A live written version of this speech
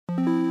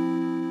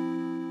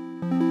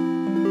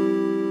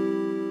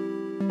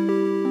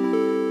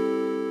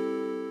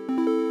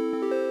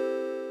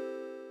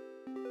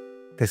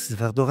This is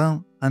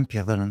Verdurin, I'm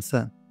Pierre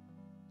Valençay.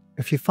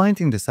 If you're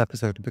finding this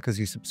episode because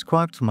you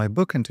subscribed to my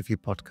book interview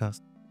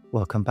podcast,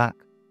 welcome back.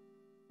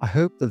 I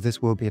hope that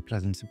this will be a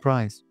pleasant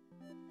surprise.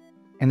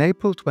 In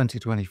April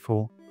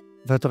 2024,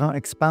 Verdurin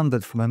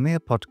expanded from a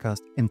mere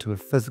podcast into a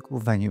physical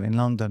venue in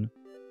London.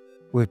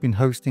 We've been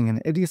hosting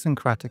an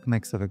idiosyncratic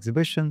mix of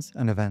exhibitions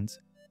and events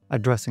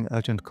addressing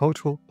urgent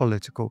cultural,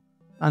 political,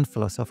 and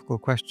philosophical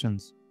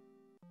questions.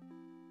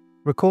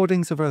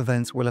 Recordings of our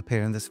events will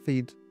appear in this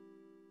feed.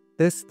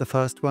 This, the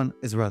first one,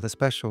 is rather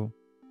special.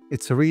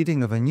 It's a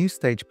reading of a new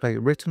stage play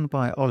written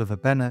by Oliver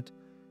Bennett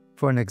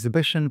for an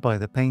exhibition by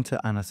the painter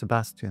Anna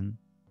Sebastian.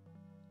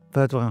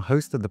 Verdurin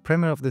hosted the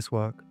premiere of this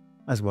work,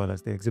 as well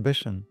as the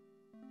exhibition.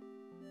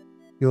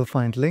 You'll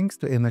find links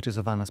to images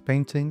of Anna's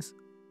paintings,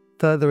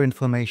 further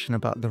information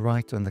about the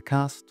writer and the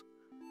cast,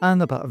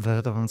 and about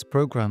Verdurin's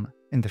program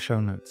in the show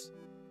notes.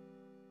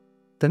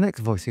 The next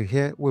voice you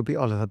hear will be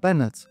Oliver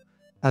Bennett,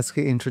 as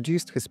he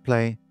introduced his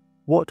play,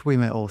 What We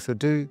May Also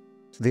Do,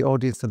 to the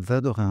audience at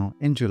Verdurin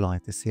in July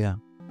this year.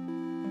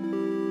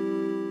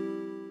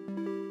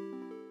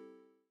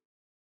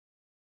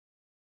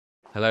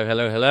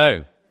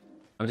 Hello.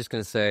 I'm just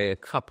going to say a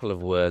couple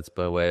of words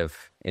by way of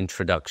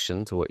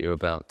introduction to what you're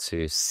about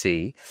to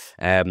see.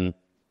 This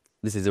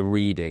is a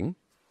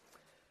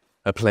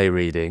play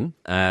reading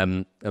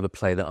of a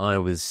play that I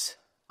was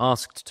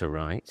asked to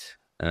write,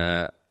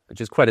 which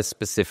is quite a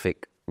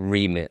specific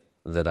remit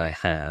that I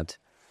had.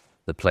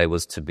 The play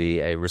was to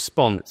be a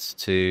response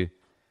to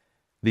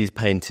these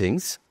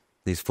paintings,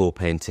 these 4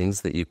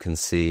 paintings that you can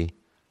see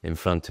in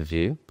front of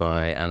you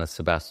by Anna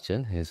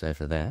Sebastian, who's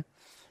over there.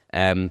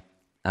 And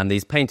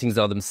these paintings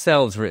are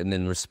themselves written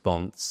in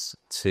response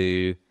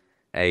to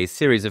a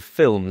series of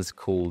films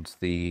called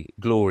the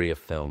Gloria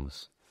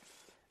films,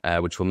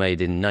 which were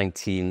made in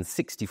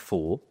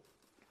 1964.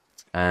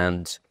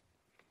 And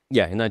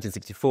in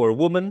 1964, a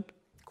woman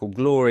called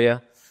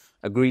Gloria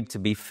agreed to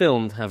be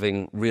filmed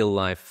having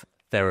real-life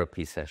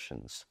therapy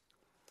sessions.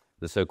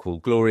 The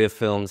so-called Gloria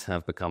films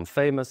have become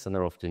famous and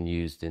they're often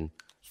used in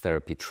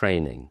therapy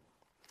training.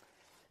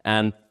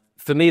 And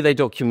for me, they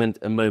document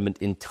a moment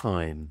in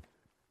time,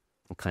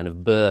 a kind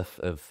of birth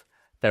of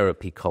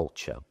therapy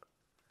culture,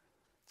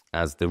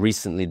 as the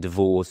recently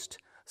divorced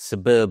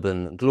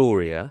suburban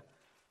Gloria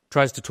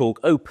tries to talk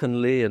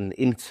openly and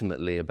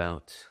intimately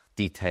about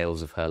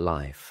details of her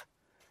life.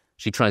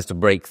 She tries to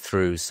break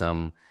through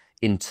some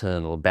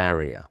internal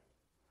barrier.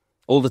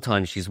 All the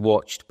time she's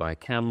watched by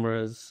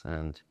cameras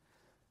and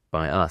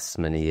by us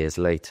many years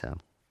later.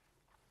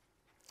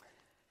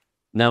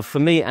 Now, for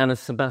me, Anna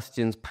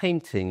Sebastian's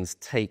paintings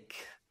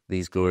take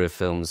these Gloria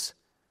films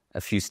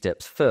a few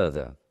steps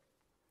further.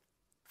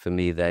 For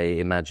me, they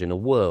imagine a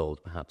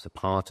world, perhaps a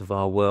part of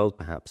our world,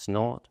 perhaps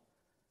not,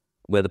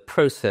 where the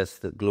process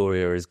that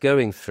Gloria is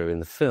going through in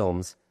the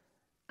films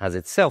has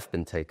itself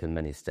been taken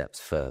many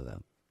steps further.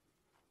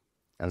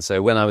 And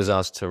so when I was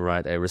asked to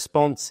write a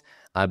response,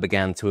 I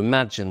began to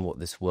imagine what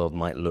this world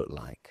might look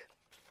like.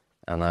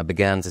 And I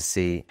began to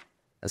see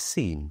a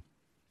scene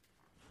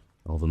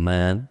of a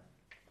man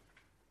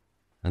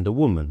and a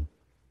woman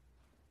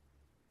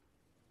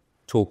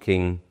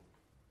talking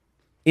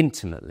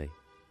intimately,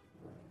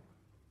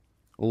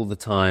 all the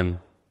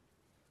time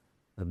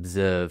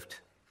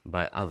observed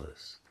by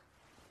others.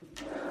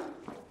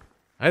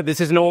 I hope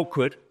this isn't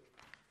awkward.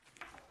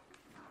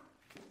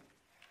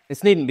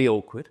 This needn't be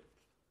awkward.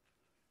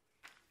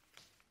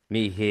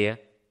 Me here,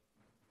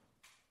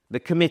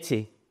 the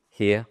committee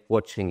here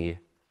watching you.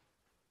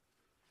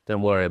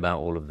 Don't worry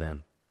about all of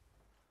them.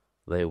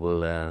 They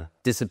will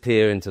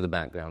disappear into the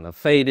background. They'll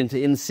fade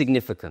into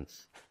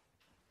insignificance.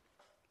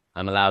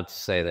 I'm allowed to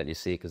say that, you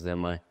see, because they're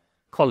my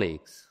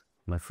colleagues,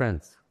 my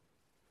friends.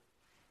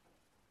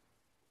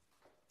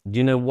 Do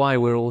you know why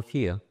we're all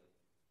here?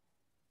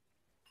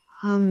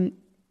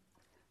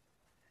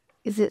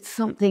 Is it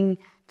something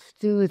to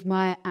do with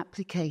my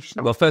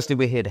application? Well, firstly,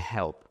 we're here to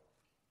help.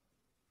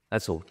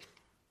 That's all.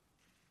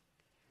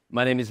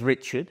 My name is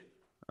Richard.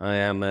 I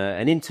am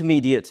an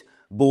intermediate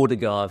border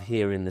guard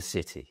here in the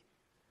city.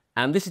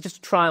 And this is just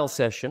a trial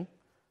session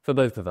for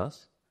both of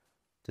us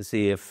to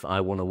see if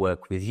I want to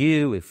work with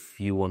you, if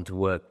you want to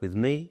work with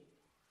me.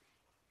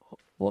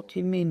 What do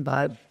you mean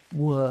by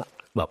work?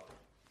 Well,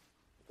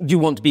 you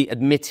want to be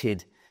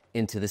admitted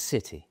into the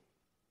city.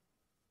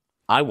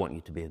 I want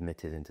you to be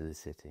admitted into the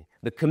city.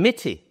 The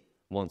committee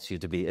wants you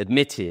to be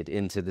admitted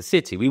into the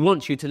city. We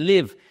want you to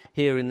live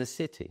here in the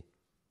city.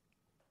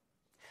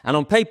 And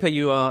on paper,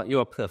 you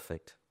are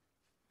perfect.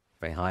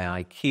 Very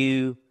high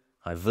IQ,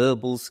 high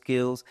verbal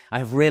skills. I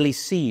have rarely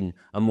seen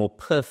a more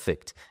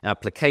perfect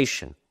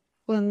application.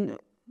 Well,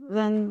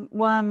 then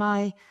why am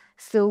I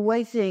still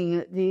waiting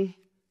at the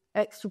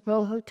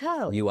Extrapole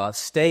Hotel? You are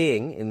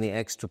staying in the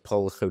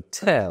Extrapole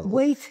Hotel.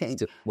 Waiting?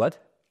 What?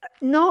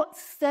 Not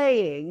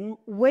staying,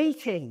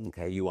 waiting.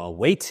 Okay, you are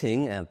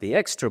waiting at the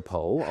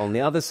Extrapole on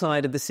the other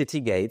side of the city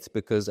gates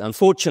because,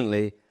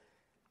 unfortunately,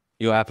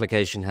 your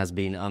application has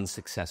been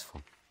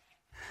unsuccessful.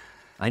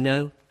 I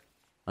know.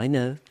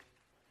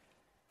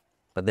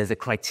 But there's a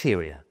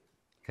criteria,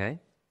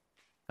 okay?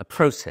 A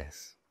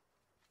process.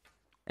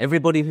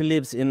 Everybody who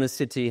lives in the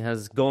city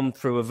has gone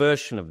through a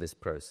version of this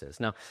process.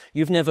 Now,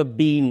 you've never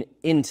been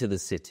into the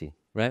city,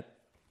 right?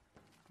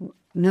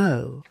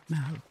 No.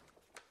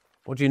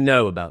 What do you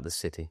know about the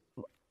city?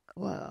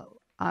 Well,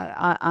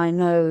 I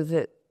know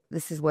that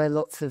this is where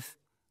lots of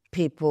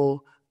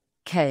people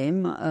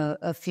came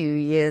a few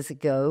years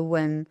ago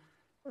when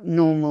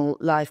normal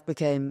life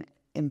became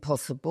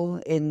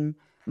impossible in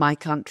my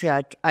country.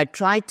 I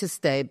tried to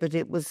stay, but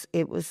it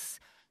was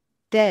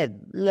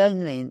dead,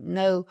 lonely,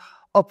 no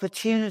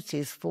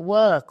opportunities for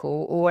work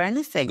or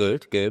anything.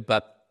 Good,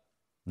 but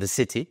the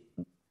city?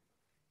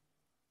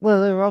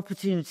 Well, there are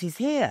opportunities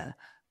here,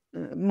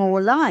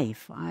 more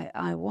life.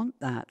 I want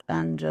that,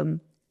 and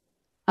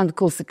of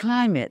course the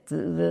climate,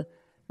 the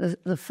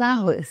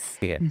flowers.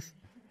 Yes,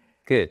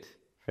 good,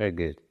 very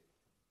good.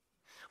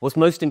 What's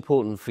most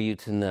important for you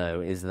to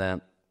know is that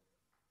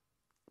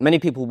many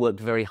people worked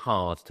very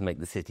hard to make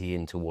the city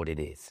into what it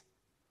is,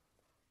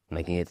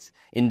 making it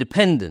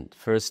independent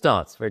for a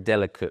start. It's a very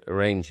delicate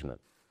arrangement.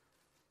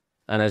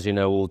 And as you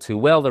know all too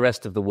well, the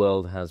rest of the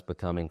world has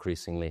become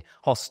increasingly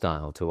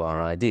hostile to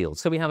our ideals.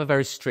 So we have a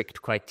very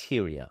strict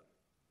criteria.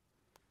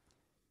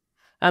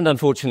 And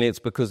unfortunately, it's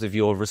because of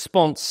your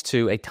response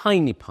to a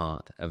tiny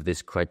part of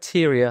this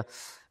criteria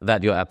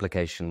that your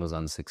application was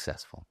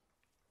unsuccessful.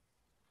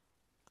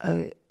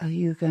 Are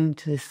you going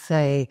to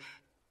say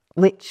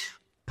which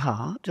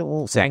part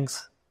or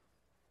sex?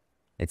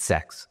 It's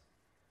sex.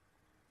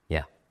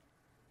 Yeah.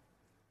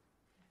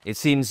 It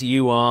seems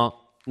you are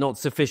not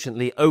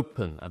sufficiently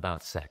open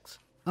about sex.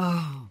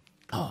 Oh,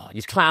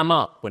 you clam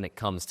up when it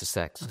comes to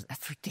sex. Oh,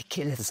 that's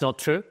ridiculous. It's not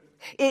true?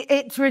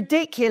 It's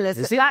ridiculous.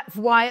 Is it? That's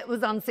why it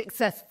was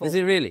unsuccessful. Is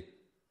it really?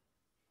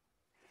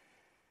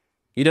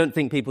 You don't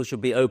think people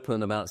should be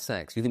open about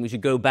sex? You think we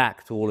should go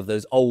back to all of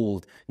those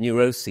old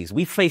neuroses?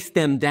 We faced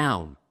them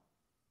down.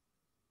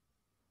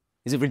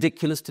 Is it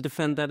ridiculous to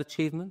defend that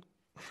achievement?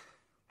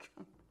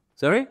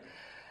 Sorry?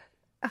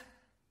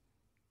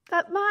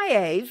 At my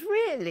age,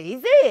 really?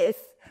 This?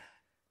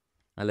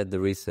 I led the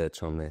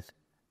research on this.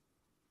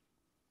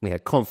 We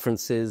had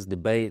conferences,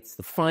 debates.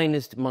 The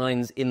finest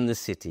minds in the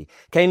city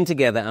came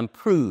together and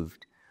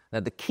proved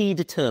that the key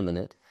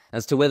determinant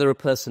as to whether a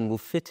person will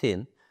fit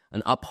in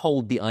and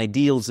uphold the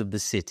ideals of the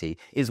city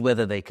is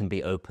whether they can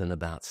be open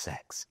about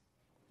sex.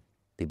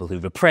 People who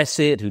repress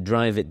it, who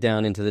drive it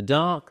down into the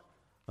dark,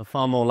 are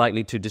far more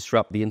likely to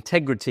disrupt the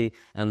integrity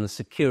and the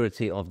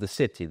security of the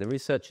city. The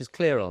research is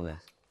clear on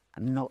this.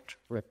 I'm not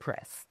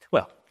repressed.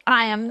 Well,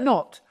 I am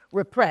not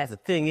repressed. The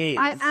thing is,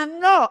 I am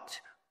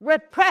not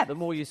repressed. The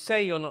more you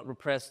say you're not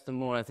repressed, the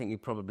more I think you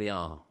probably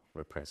are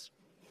repressed.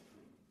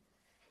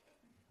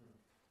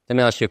 Let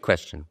me ask you a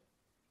question.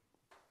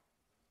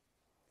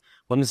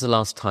 When was the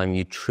last time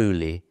you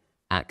truly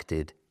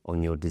acted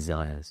on your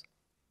desires?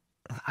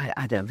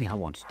 I don't think I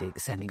want to do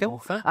this anymore.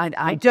 Fine.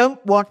 I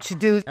don't want to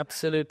do...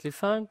 Absolutely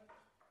fine.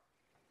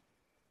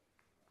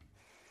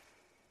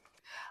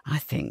 I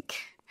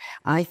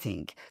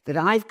think that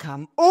I've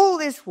come all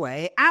this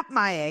way at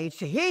my age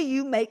to hear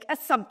you make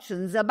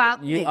assumptions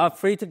about me. You are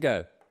free to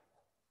go.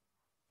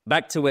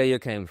 Back to where you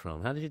came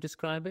from. How did you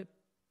describe it?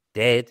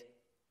 Dead,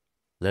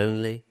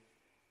 lonely,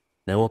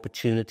 no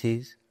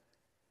opportunities.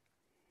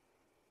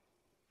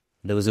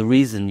 There was a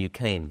reason you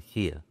came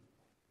here.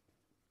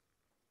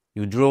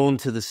 You were drawn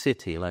to the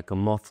city like a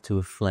moth to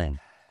a flame.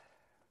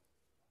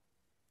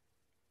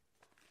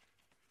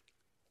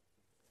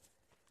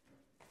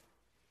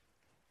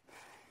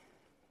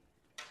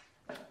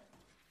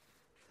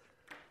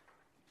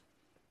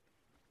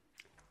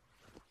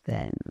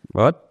 Then.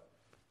 What?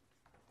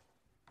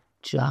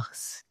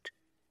 Just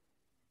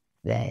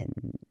then.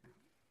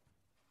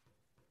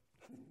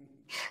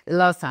 The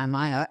last time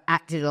I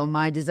acted on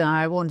my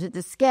desire, I wanted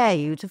to scare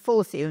you, to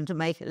force you, and to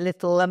make a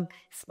little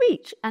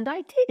speech, and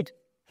I did.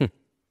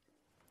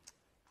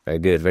 Very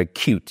good, very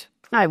cute.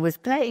 I was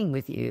playing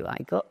with you. I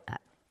got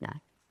that. No.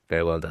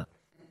 Very well done.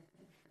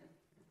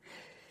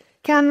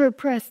 Can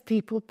repressed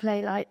people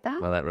play like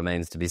that? Well, that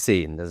remains to be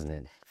seen, doesn't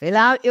it? Fill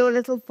out your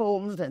little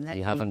forms and then...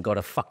 You haven't got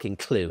a fucking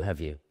clue, have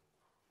you?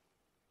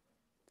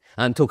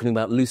 I'm talking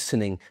about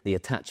loosening the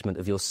attachment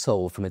of your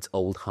soul from its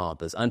old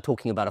harbours. I'm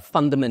talking about a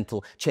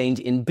fundamental change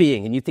in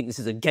being, and you think this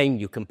is a game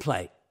you can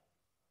play.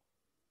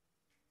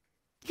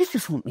 You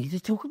just want me to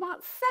talk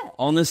about sex.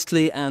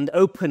 Honestly and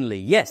openly,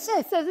 yes.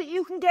 Yes, so that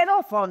you can get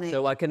off on it.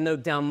 So I can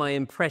note down my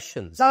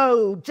impressions.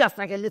 So, just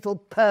like a little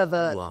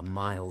pervert. You are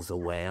miles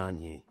away,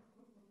 aren't you?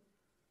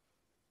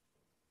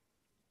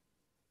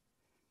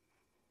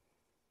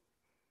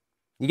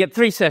 You get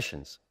 3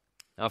 sessions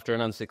after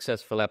an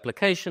unsuccessful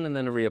application and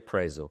then a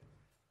reappraisal.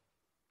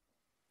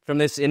 From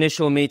this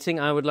initial meeting,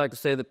 I would like to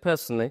say that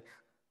personally,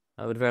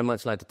 I would very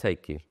much like to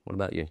take you. What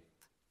about you?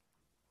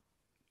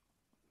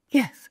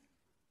 Yes.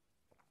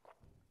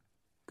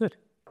 Good.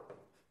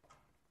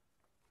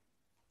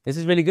 This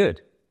is really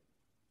good.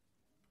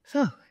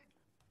 So,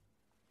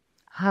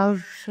 how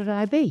should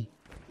I be?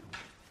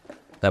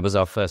 That was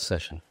our first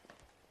session.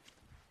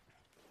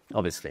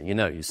 Obviously,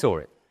 you saw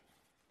it.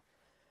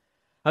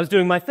 I was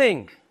doing my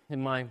thing,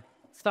 in my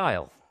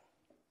style.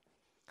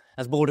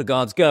 As border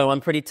guards go,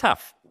 I'm pretty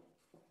tough.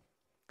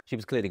 She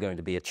was clearly going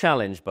to be a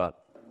challenge, but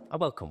a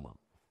welcome one.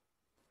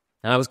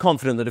 And I was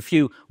confident that a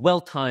few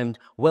well-timed,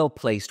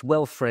 well-placed,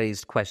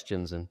 well-phrased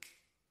questions and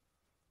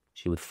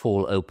she would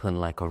fall open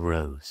like a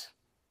rose.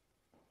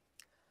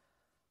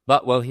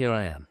 But, well, here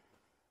I am,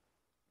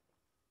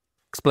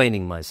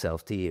 explaining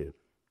myself to you,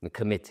 the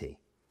committee.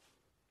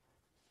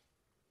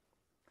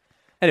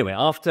 Anyway,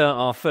 after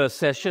our first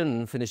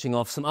session, finishing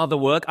off some other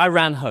work, I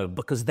ran home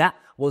because that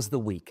was the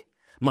week,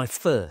 my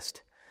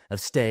first, of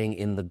staying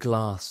in the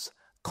glass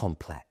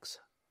complex.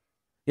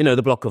 You know,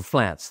 the block of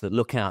flats that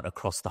look out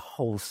across the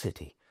whole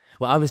city.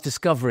 Well, I was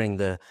discovering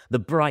the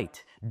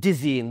bright,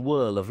 dizzying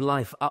whirl of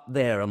life up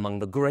there among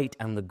the great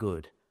and the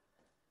good.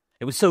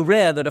 It was so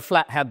rare that a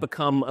flat had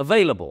become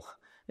available.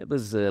 It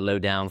was a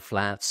low-down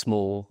flat,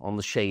 small, on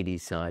the shady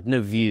side,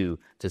 no view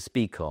to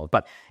speak of.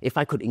 But if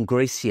I could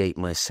ingratiate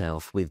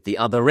myself with the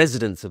other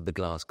residents of the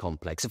glass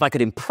complex, if I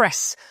could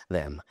impress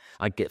them,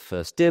 I'd get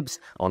first dibs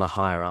on a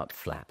higher-up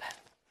flat.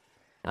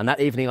 And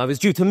that evening I was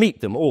due to meet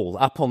them all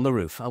up on the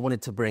roof. I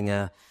wanted to bring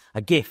a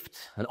gift,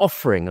 an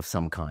offering of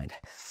some kind.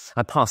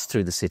 I passed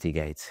through the city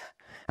gates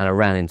and I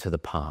ran into the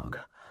park.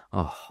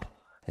 Oh,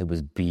 it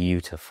was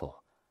beautiful.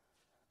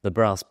 The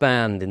brass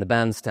band in the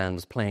bandstand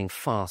was playing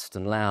fast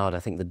and loud. I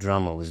think the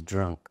drummer was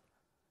drunk.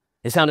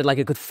 It sounded like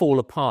it could fall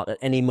apart at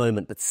any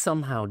moment, but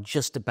somehow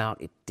just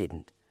about it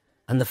didn't.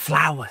 And the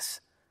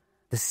flowers,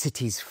 the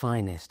city's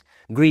finest,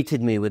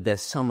 greeted me with their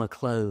summer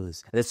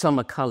clothes, their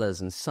summer colours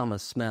and summer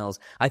smells.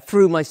 I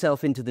threw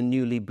myself into the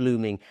newly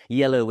blooming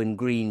yellow and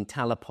green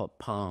talipot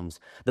palms,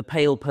 the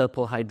pale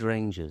purple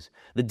hydrangeas,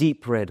 the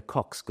deep red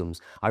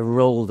coxcombs. I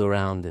rolled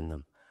around in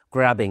them,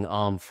 grabbing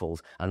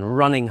armfuls and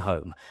running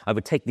home. I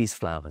would take these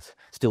flowers,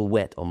 still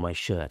wet on my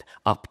shirt,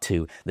 up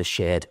to the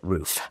shared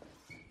roof.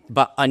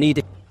 But I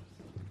needed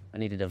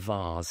a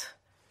vase.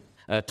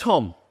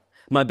 Tom,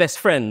 my best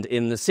friend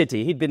in the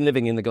city, he'd been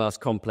living in the glass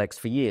complex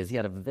for years. He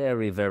had a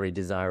very, very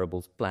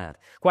desirable flat,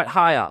 quite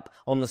high up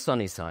on the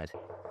sunny side.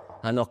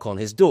 I knock on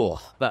his door,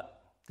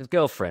 but his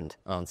girlfriend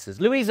answers.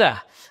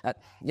 Louisa, you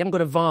haven't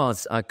got a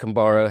vase I can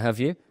borrow, have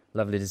you?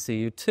 Lovely to see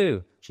you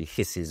too. She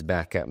hisses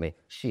back at me.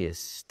 She is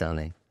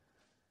stunning.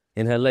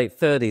 In her late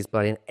 30s,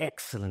 but in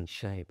excellent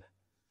shape.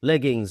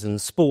 Leggings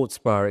and sports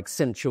bra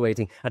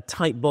accentuating a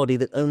tight body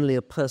that only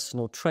a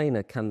personal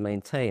trainer can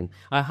maintain.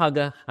 I hug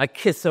her, I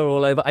kiss her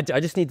all over. I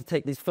just need to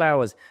take these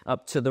flowers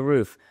up to the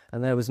roof.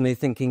 And there was me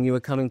thinking you were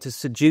coming to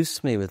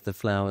seduce me with the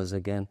flowers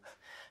again.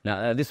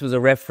 Now, this was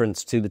a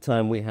reference to the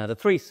time we had a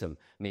threesome,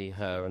 me,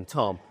 her, and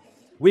Tom.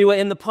 We were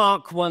in the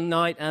park one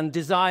night and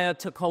desire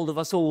took hold of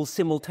us all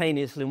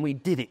simultaneously, and we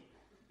did it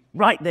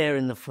right there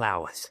in the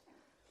flowers.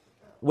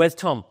 Where's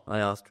Tom? I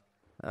asked.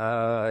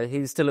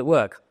 He's still at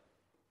work.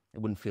 It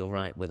wouldn't feel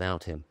right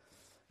without him.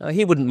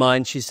 He wouldn't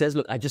mind, she says.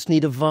 Look, I just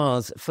need a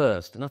vase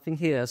first. Nothing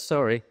here,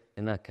 sorry.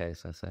 In that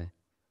case, I say,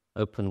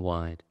 open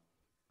wide.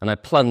 And I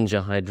plunge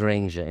a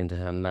hydrangea into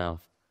her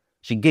mouth.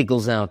 She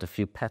giggles out a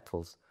few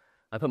petals.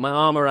 I put my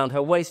arm around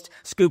her waist,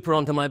 scoop her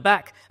onto my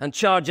back, and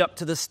charge up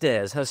to the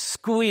stairs, her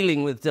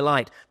squealing with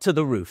delight, to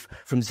the roof.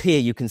 From here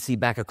you can see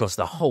back across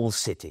the whole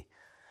city.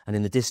 And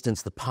in the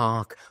distance, the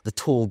park, the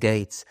tall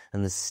gates,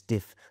 and the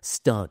stiff,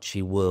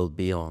 starchy world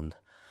beyond.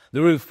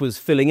 The roof was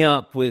filling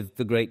up with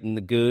the great and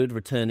the good,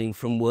 returning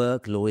from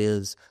work,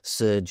 lawyers,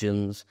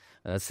 surgeons,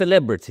 a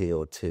celebrity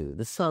or two,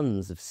 the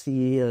sons of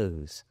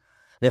CEOs.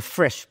 Their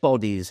fresh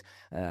bodies,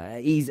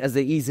 as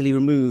they easily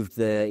removed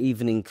their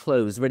evening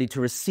clothes, ready to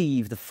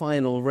receive the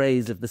final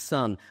rays of the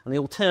sun. And they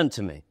all turned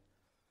to me,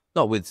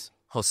 not with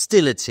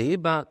hostility,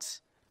 but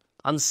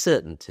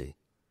uncertainty.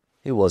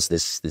 Who was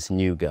this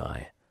new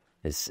guy,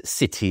 this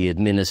city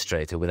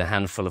administrator with a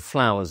handful of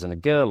flowers and a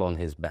girl on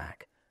his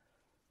back?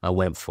 I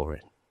went for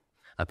it.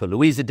 I put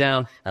Louisa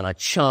down and I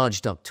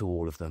charged up to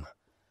all of them.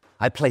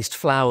 I placed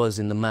flowers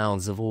in the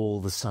mouths of all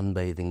the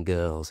sunbathing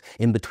girls,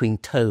 in between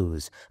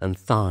toes and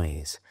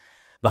thighs,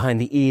 behind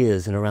the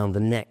ears and around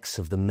the necks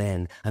of the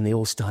men, and they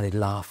all started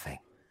laughing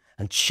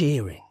and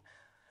cheering.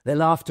 Their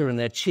laughter and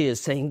their cheers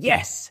saying,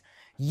 yes,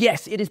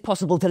 yes, it is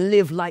possible to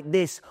live like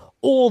this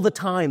all the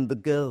time. The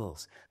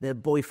girls, their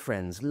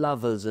boyfriends,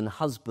 lovers and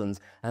husbands,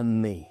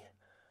 and me,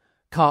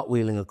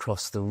 cartwheeling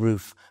across the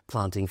roof,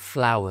 planting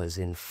flowers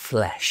in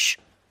flesh.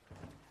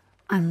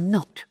 I'm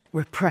not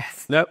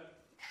repressed. No.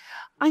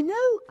 I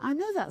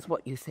know that's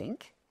what you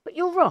think, but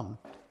you're wrong.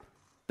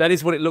 That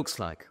is what it looks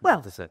like.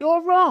 Well,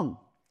 you're wrong.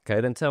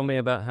 Okay, then tell me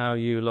about how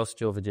you lost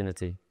your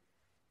virginity.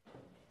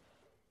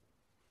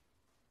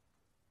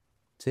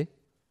 See?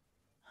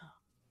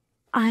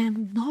 I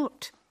am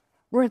not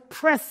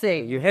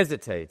repressing. You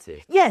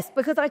hesitated. Yes,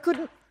 because I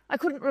couldn't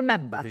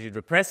remember. Because you'd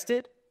repressed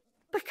it?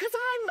 Because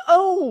I'm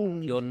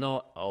old. You're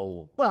not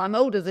old. Well, I'm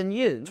older than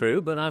you.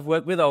 True, but I've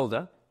worked with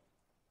older.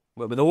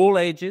 Worked with all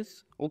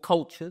ages, all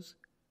cultures.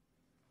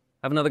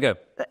 Have another go.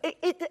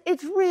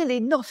 It's really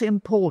not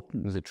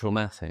important. Was it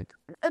traumatic?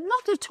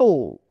 Not at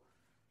all.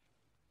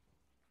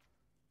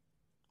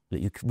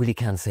 Look, you really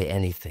can't say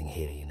anything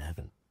here, you know,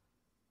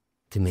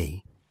 to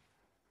me.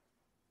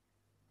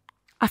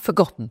 I've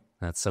forgotten.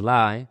 That's a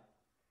lie.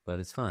 but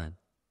it's fine.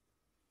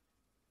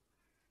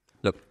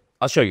 Look,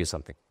 I'll show you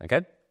something,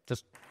 okay?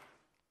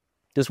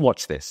 Just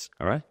watch this,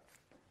 all right?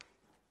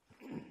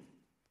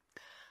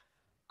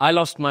 I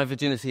lost my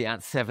virginity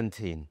at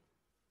 17.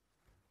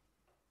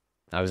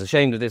 I was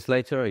ashamed of this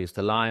later. I used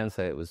to lie and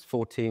say it was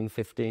 14,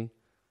 15.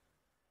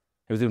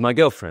 It was with my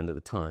girlfriend at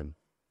the time.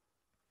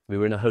 We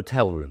were in a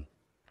hotel room.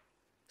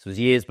 This was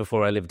years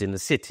before I lived in the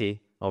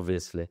city,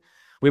 obviously.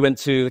 We went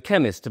to the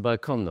chemist to buy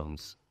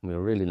condoms. We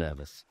were really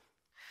nervous.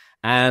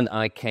 And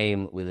I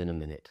came within a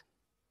minute.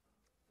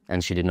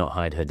 And she did not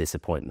hide her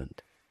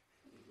disappointment.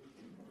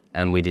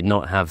 And we did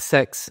not have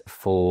sex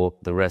for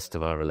the rest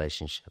of our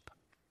relationship,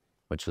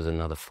 which was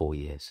another 4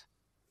 years.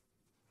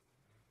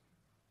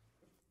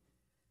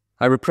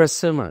 I repressed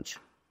so much.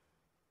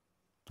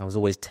 I was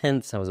always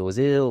tense, I was always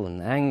ill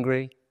and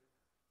angry.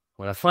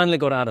 When I finally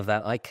got out of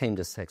that, I came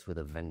to sex with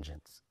a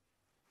vengeance.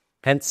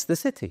 Hence the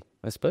city,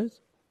 I suppose.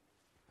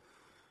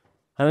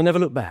 And I never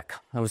looked back.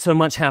 I was so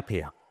much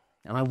happier.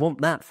 And I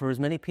want that for as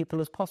many people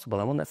as possible.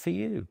 I want that for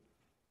you.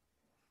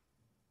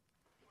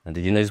 And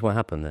did you notice what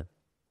happened then?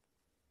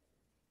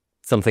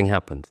 Something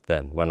happened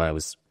then when I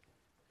was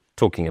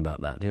talking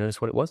about that. Do you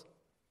notice what it was?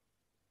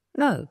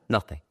 No.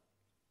 Nothing.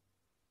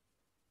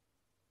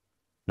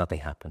 Nothing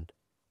happened.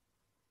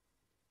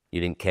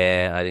 You didn't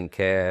care, I didn't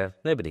care,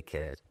 nobody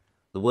cared.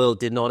 The world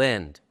did not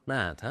end.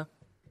 Mad, huh?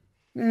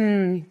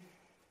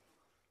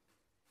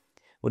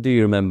 What do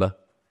you remember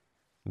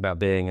about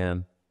being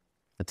a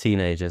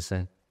teenager,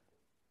 say?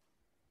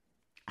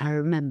 I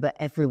remember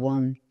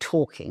everyone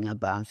talking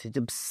about it,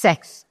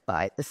 obsessed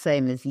by it, the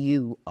same as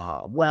you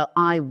are. Well,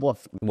 I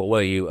wasn't. What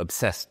were you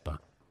obsessed by?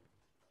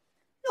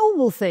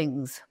 Normal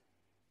things.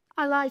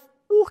 I like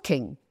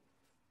walking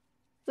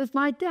with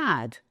my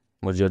dad.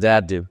 What did your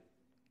dad do?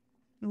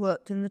 He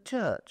worked in the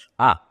church.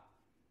 Ah.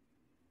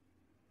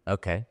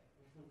 Okay.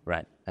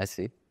 Right. I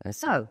see.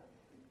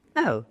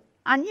 No.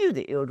 I knew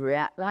that you'd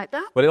react like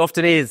that. Well, it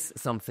often is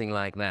something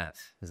like that,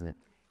 isn't it?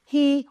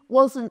 He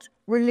wasn't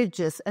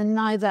religious, and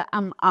neither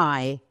am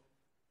I.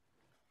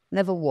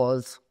 Never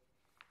was.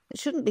 It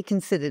shouldn't be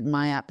considered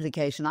my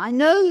application. I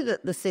know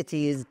that the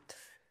city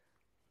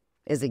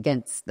is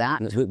against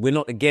that. We're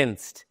not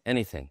against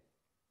anything.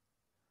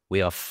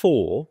 We are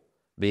for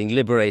being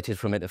liberated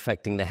from it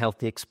affecting the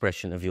healthy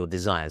expression of your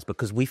desires,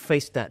 because we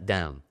faced that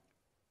down.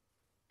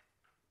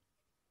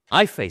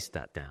 I faced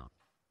that down.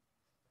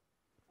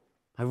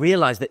 I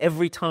realized that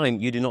every time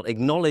you do not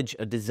acknowledge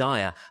a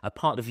desire, a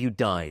part of you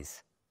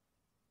dies.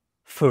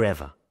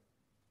 Forever.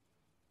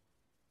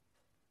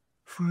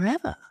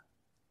 Forever?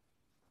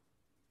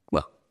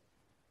 Well,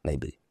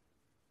 maybe.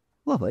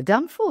 Well, we're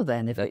done for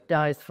then if it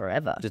dies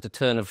forever. Just a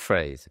turn of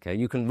phrase, okay?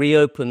 You can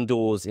reopen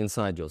doors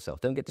inside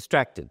yourself. Don't get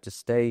distracted. Just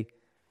stay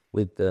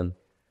with the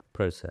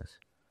process.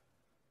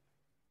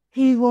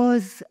 He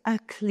was a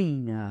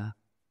cleaner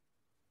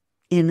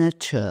in a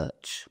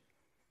church.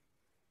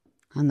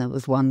 And there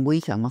was one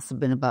week, I must have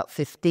been about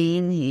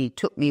 15, he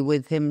took me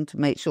with him to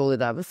make sure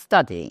that I was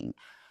studying.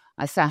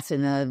 I sat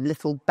in a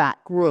little back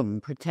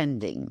room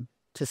pretending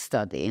to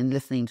study and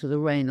listening to the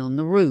rain on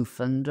the roof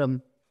and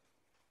the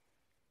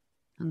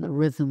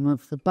rhythm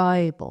of the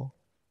Bible.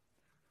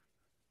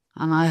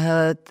 And I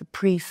heard the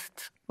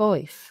priest's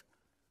voice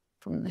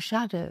from the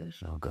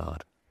shadows. Oh,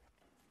 God.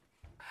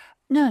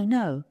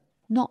 No,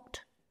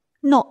 not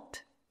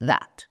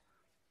that.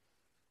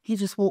 He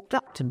just walked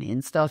up to me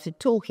and started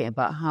talking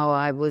about how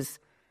I was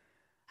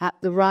at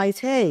the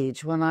right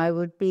age when I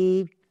would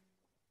be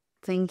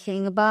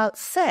thinking about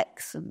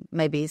sex. And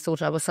maybe he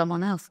thought I was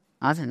someone else.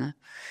 I don't know.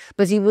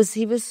 But he was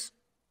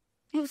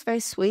very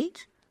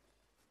sweet,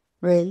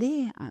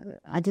 really.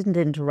 I didn't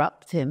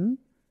interrupt him.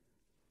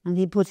 And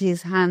he put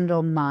his hand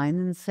on mine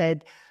and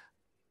said,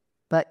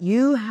 "But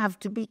you have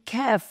to be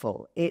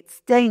careful.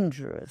 It's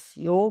dangerous.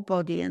 Your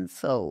body and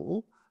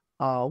soul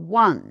are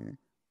one.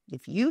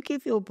 If you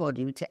give your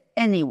body to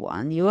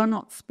anyone you are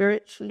not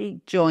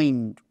spiritually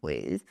joined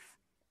with,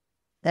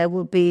 there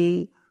will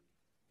be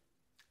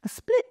a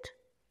split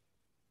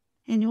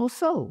in your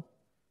soul,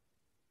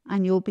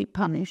 and you'll be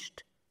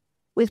punished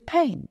with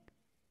pain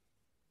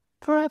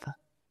forever."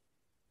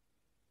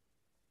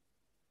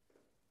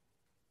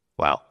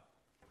 Wow.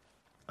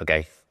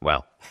 Okay,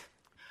 wow.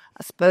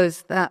 I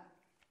suppose that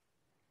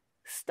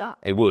stuck.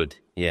 It would,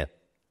 yeah.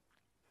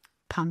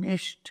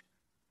 Punished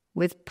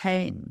with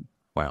pain.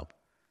 Wow.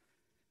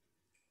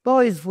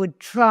 Boys would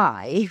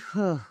try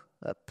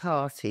at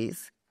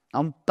parties,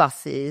 on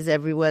buses,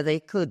 everywhere they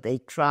could. They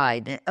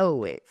tried.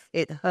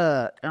 It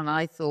hurt. And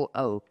I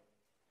thought,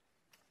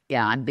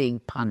 yeah, I'm being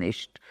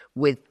punished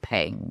with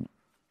pain.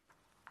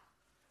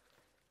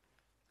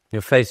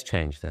 Your face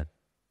changed then.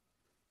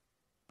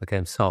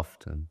 Became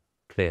soft and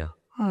clear.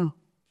 Oh,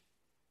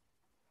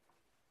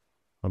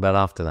 What about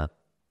after that?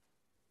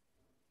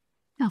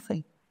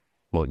 nothing.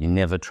 What, you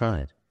never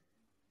tried?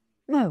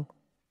 No.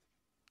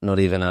 Not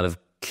even out of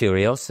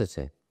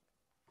curiosity?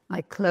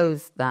 I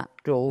closed that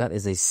door. That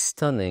is a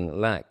stunning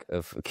lack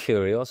of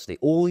curiosity.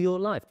 All your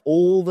life,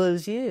 all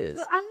those years.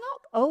 But I'm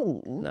not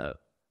old. No.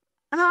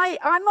 And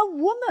I'm a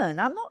woman.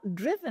 I'm not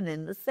driven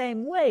in the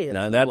same way.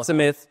 No, that's a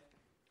myth.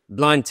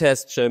 Blind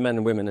tests show men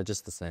and women are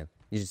just the same.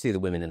 You should see the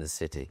women in the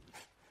city.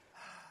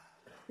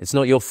 It's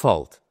not your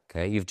fault,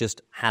 okay? You've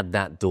just had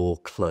that door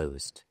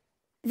closed.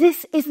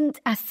 This isn't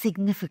as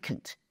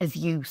significant as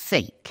you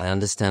think. I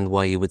understand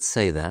why you would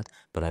say that,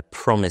 but I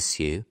promise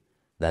you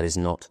that is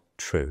not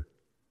true.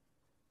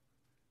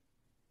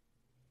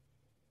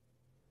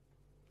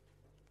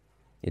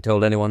 You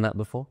told anyone that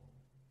before?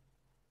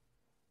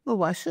 Well,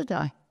 why should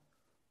I?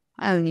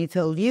 I only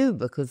told you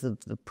because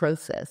of the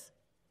process.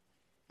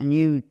 And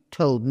you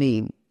told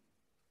me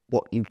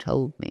what you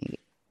told me.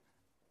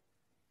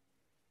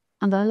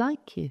 And I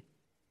like you.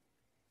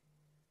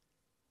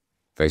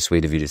 Very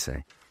sweet of you to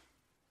say.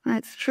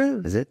 That's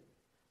true. Is it?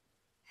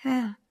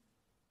 Yeah.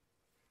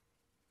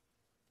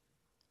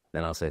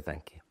 Then I'll say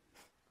thank you.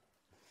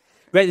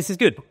 Great, this is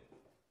good.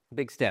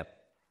 Big step.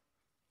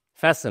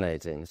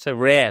 Fascinating. So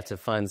rare to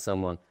find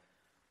someone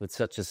with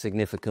such a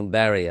significant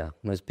barrier.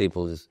 Most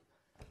people just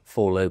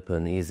fall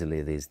open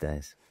easily these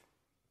days.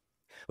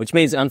 Which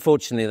means,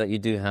 unfortunately, that you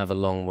do have a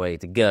long way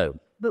to go.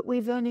 But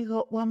we've only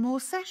got one more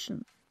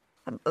session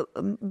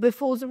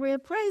before the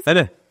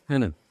reappraisal. I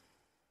know.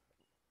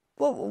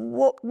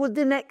 What would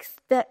the next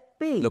step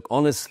be? Look,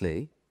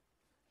 honestly,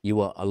 you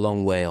are a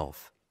long way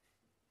off.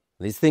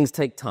 These things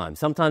take time.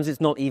 Sometimes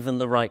it's not even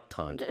the right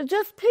time.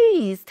 Just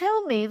please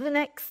tell me the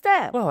next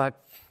step. Well,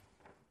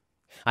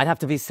 I'd have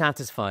to be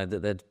satisfied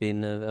that there'd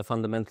been a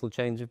fundamental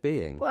change of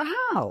being. Well,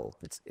 how?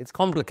 It's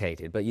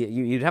complicated, but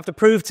you'd have to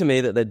prove to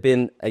me that there'd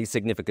been a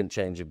significant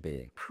change of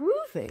being.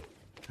 Prove it?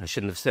 I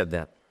shouldn't have said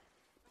that.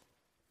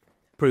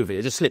 Prove it.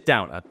 It just slipped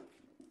out.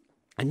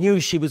 I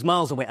knew she was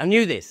miles away. I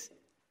knew this.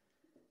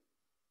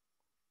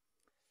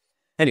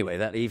 Anyway,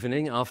 that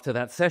evening, after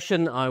that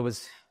session, I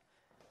was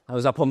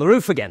up on the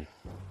roof again.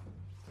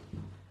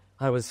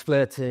 I was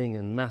flirting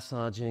and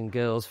massaging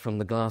girls from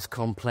the glass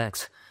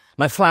complex.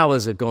 My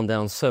flowers had gone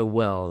down so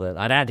well that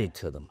I'd added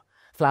to them.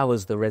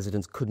 Flowers the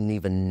residents couldn't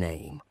even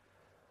name.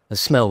 The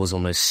smell was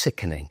almost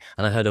sickening,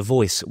 and I heard a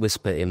voice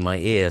whisper in my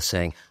ear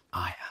saying,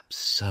 "I am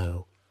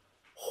so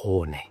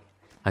horny."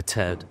 I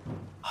turned,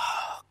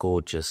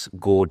 gorgeous,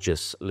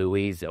 gorgeous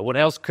Louisa. What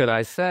else could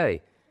I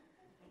say?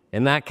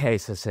 In that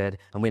case, I said,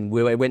 and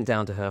we went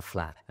down to her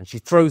flat, and she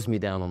throws me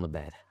down on the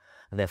bed.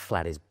 And their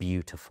flat is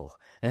beautiful.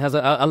 It has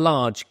a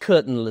large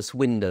curtainless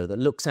window that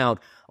looks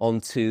out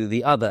onto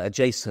the other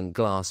adjacent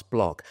glass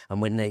block. And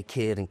we're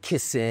naked and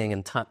kissing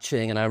and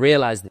touching, and I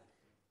realized that,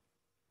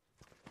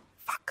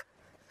 fuck.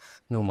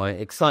 In all my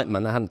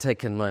excitement, I hadn't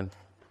taken my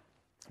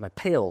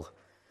pill.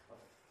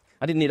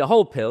 I didn't need a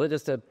whole pill,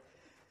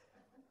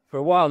 for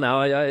a while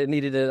now, I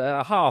needed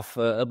a half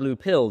a blue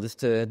pill just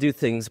to do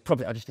things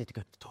properly. I just need to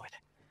go to the toilet.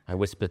 I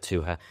whisper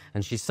to her,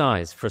 and she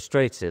sighs,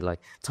 frustrated, like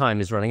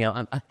time is running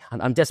out.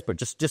 I'm desperate,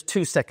 just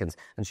 2 seconds.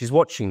 And she's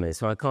watching me,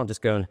 so I can't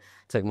just go and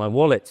take my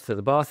wallet to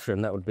the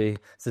bathroom. That would be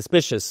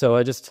suspicious. So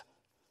I just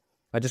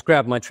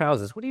grab my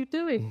trousers. "What are you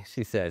doing?"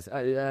 she says.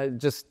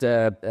 Just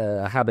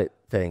a habit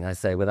thing, I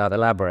say, without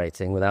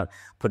elaborating, without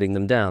putting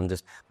them down,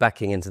 just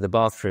backing into the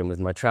bathroom with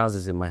my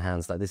trousers in my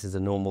hands like this is a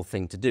normal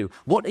thing to do.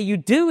 "What are you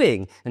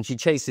doing?" And she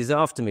chases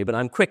after me, but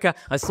I'm quicker.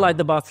 I slide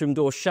the bathroom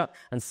door shut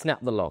and snap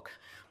the lock.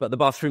 But the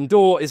bathroom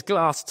door is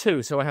glass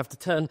too, so I have to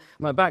turn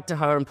my back to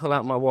her and pull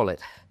out my wallet.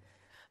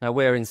 Now,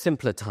 where in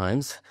simpler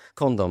times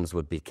condoms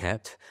would be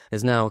kept,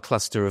 is now a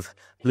cluster of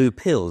blue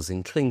pills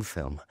in cling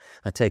film.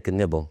 I take a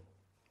nibble.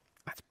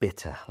 That's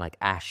bitter, like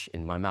ash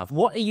in my mouth.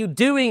 "What are you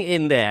doing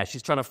in there?"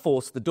 She's trying to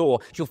force the door.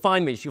 "She'll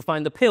find me. She'll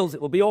find the pills.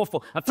 It will be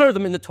awful." I throw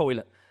them in the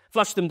toilet,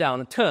 flush them down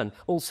and turn,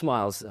 all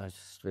smiles. I'm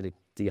just really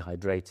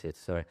dehydrated.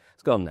 Sorry,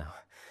 it's gone now.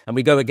 And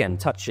we go again,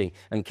 touching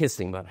and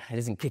kissing, but it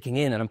isn't kicking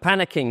in, and I'm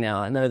panicking now.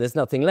 I know there's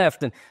nothing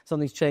left, and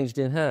something's changed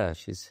in her.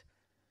 She's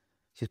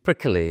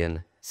prickly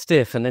and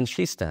stiff, and then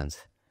she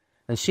stands,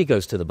 and she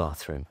goes to the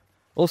bathroom,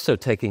 also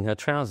taking her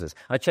trousers.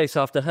 I chase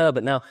after her,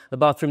 but now the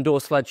bathroom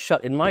door slides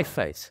shut in my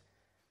face,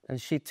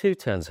 and she too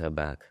turns her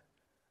back,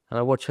 and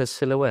I watch her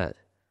silhouette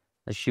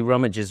as she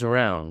rummages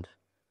around,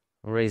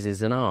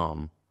 raises an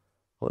arm,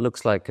 what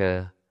looks like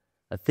a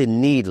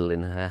thin needle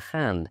in her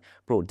hand,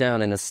 brought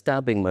down in a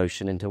stabbing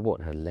motion into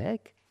what, her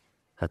leg?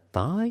 Her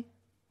thigh?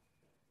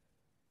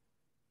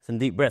 Some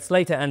deep breaths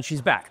later, and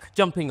she's back,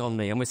 jumping on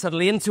me, and we're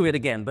suddenly into it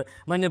again, but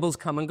my nibble's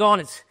come and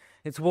gone.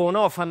 It's worn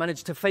off. I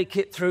managed to fake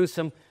it through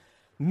some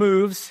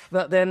moves,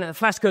 but then a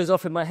flash goes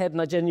off in my head,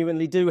 and I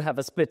genuinely do have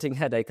a splitting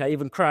headache. I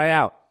even cry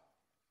out.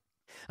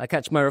 I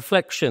catch my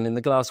reflection in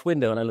the glass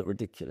window, and I look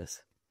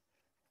ridiculous.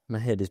 My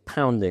head is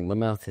pounding, my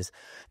mouth is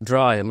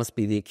dry. It must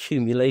be the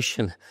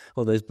accumulation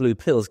of those blue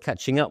pills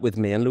catching up with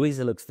me, and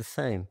Louisa looks the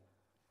same.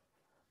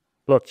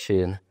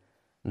 Blotchy and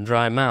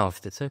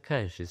dry-mouthed. "It's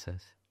okay," she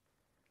says.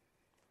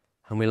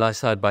 And we lie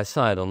side by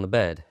side on the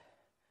bed.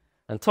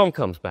 And Tom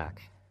comes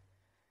back,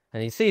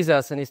 and he sees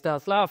us, and he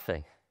starts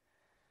laughing.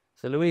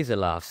 So Louisa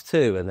laughs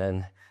too, and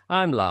then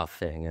I'm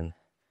laughing, and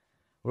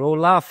we're all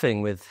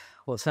laughing with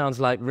what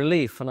sounds like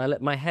relief, and I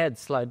let my head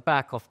slide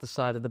back off the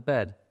side of the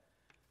bed.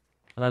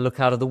 And I look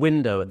out of the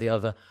window at the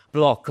other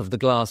block of the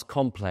glass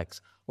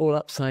complex, all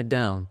upside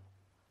down.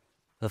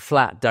 The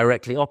flat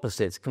directly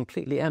opposite is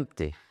completely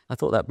empty. I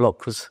thought that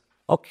block was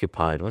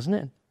occupied, wasn't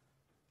it?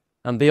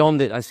 And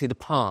beyond it, I see the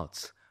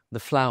parts, the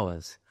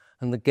flowers,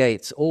 and the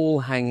gates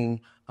all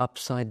hanging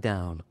upside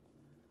down,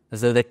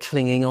 as though they're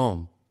clinging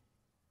on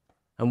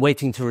and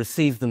waiting to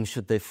receive them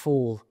should they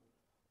fall.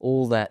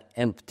 All that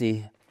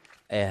empty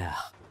air.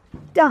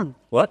 Done.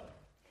 What?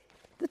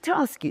 The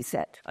task you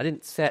set. I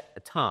didn't set a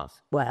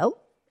task.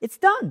 Well, it's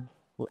done.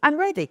 I'm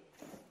ready.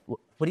 What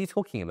are you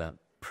talking about?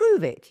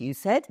 Prove it, you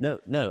said. No,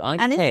 I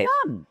And said. it's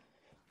done.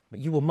 But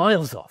you were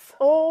miles off.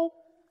 All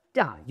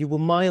done. You were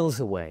miles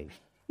away.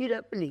 You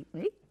don't believe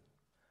me?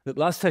 Look,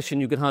 last session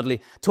you could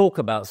hardly talk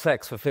about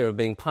sex for fear of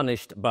being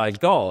punished by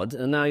God,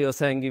 and now you're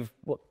saying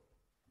What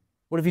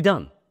have you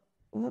done?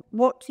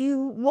 What you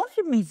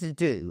wanted me to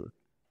do.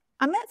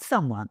 I met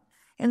someone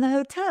in the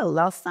hotel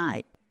last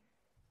night.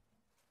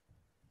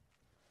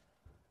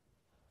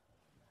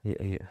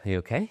 Are you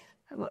okay?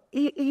 Well,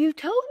 you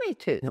told me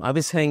to. No, I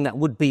was saying that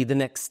would be the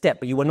next step,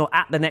 but you were not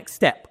at the next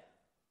step.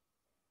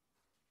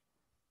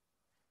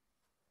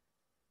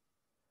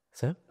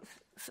 So?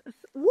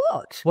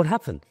 What? What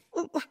happened?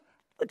 Do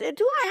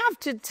I have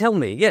to... Tell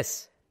me,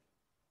 yes.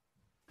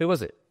 Who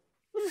was it?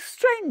 It was a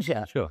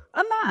stranger. Sure.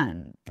 A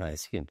man. I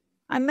assumed.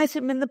 I met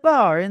him in the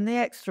bar in the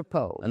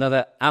Extrapole.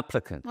 Another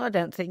applicant? I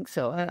don't think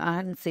so. I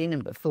hadn't seen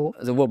him before.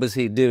 So what was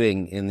he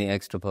doing in the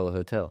Extrapole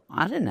Hotel?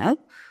 I don't know.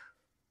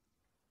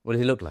 What did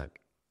he look like?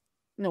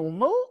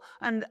 Normal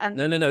and...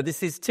 No,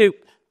 this is too...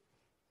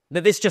 No,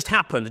 this just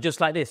happened,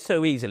 just like this,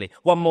 so easily.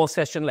 One more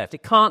session left.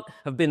 It can't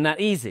have been that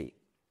easy.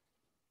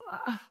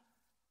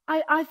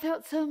 I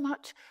felt so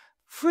much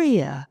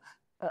freer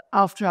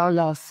after our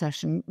last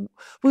session.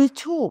 We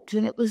talked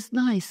and it was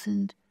nice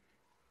and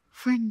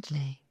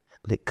friendly.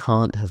 But it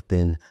can't have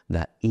been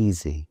that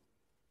easy.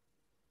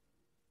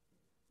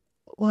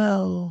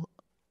 Well,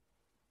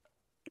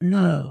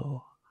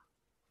 no.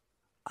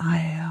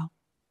 I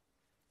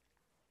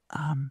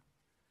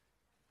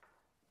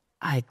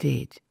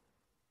did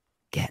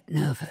get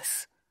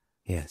nervous.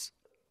 Yes.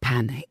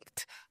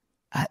 Panicked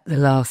at the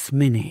last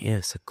minute.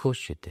 Yes, of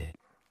course you did.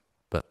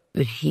 But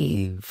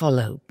he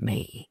followed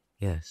me.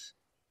 Yes.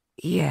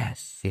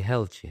 Yes. He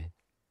held you.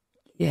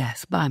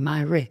 Yes, by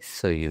my wrist.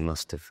 So you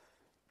must have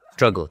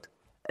struggled.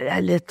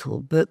 A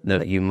little, but...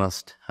 No, you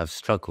must have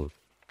struggled.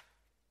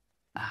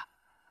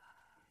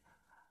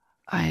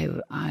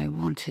 I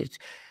wanted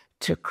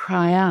to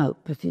cry out,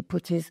 but he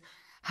put his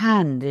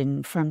hand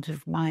in front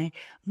of my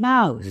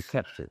mouth. He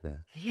kept it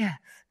there. Yes.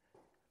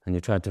 And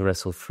you tried to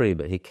wrestle free,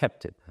 but he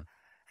kept it there.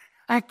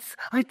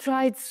 I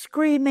tried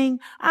screaming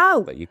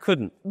out. But you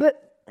couldn't.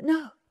 But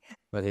no.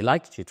 But he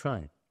liked you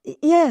trying.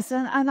 Yes,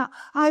 and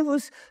I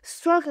was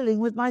struggling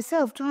with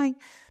myself, trying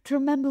to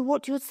remember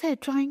what you had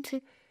said, trying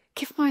to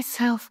give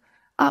myself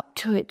up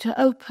to it, to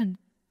open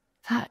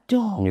that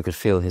door. And you could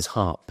feel his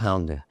heart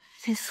pounding.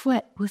 His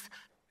sweat was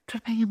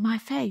dripping in my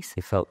face.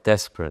 He felt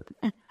desperate.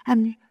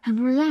 And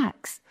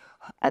relaxed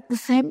at the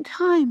same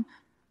time.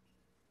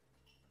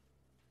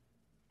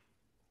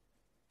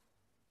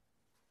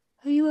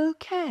 Are you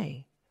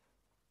okay?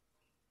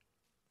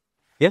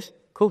 Yes,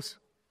 of course.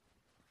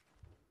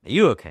 Are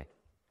you okay?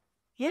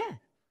 Yeah.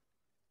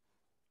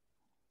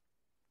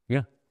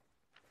 Yeah.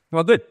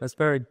 Well, good. That's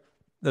very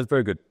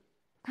good.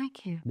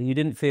 Thank you. You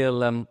didn't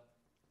feel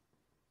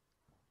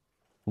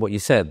what you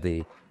said,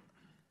 the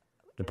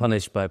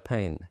punished by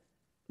pain.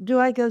 Do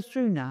I go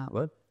through now?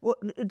 What?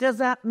 Does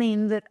that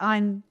mean that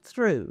I'm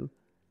through?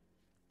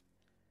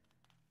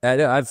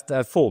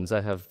 I've forms.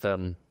 I have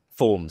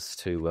forms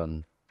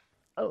to...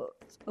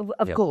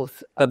 Of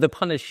course. They're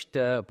punished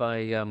by...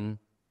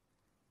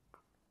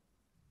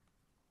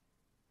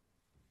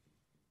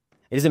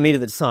 It isn't me that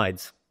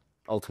decides,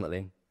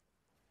 ultimately.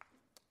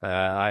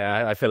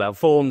 I fill out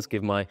forms,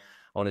 give my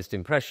honest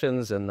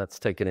impressions, and that's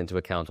taken into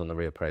account on the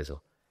reappraisal.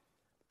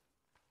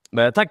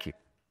 But thank you.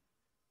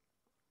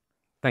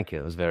 Thank you.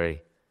 It was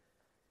very,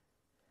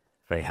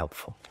 very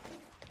helpful.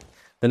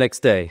 The next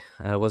day,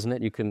 wasn't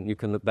it? You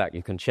can look back,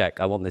 you can check.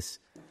 I want this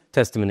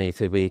testimony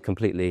to be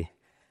completely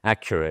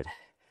accurate.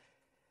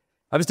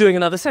 I was doing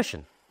another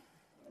session,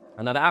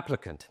 another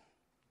applicant.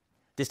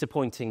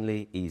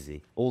 Disappointingly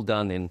easy, all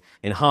done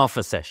in half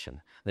a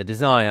session. The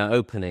desire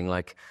opening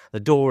like the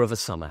door of a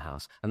summer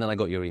house. And then I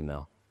got your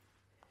email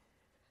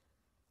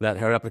that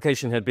her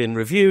application had been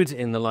reviewed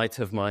in the light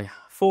of my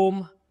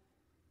form,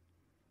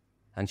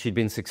 and she'd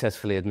been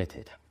successfully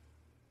admitted.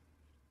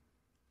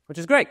 Which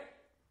is great.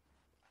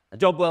 A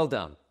job well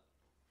done.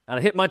 And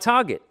I hit my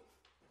target.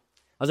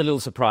 I was a little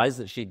surprised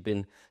that she'd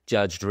been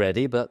judged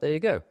ready, but there you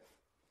go.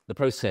 The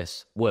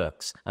process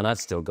works, and I'd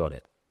still got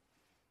it.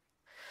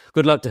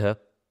 Good luck to her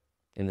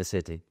in the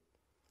city.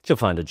 She'll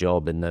find a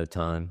job in no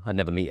time. I'd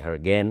never meet her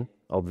again,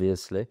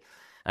 obviously.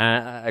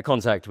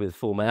 Contact with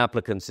former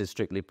applicants is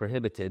strictly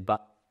prohibited,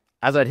 but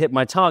as I'd hit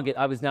my target,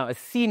 I was now a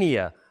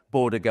senior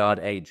border guard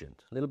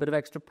agent. A little bit of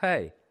extra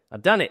pay.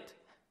 I'd done it.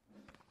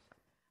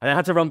 And I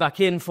had to run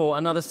back in for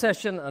another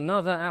session,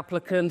 another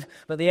applicant,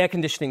 but the air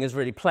conditioning is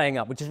really playing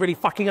up, which is really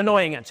fucking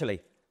annoying,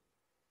 actually.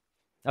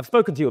 I've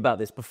spoken to you about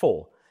this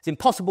before. It's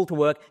impossible to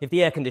work if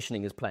the air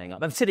conditioning is playing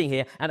up. I'm sitting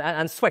here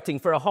and sweating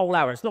for a whole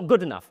hour. It's not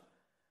good enough.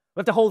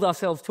 We have to hold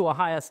ourselves to a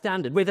higher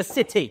standard. We're the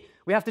city.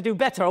 We have to do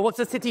better. Or what's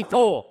the city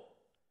for?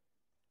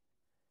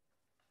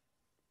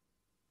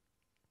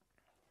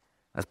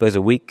 I suppose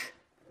a week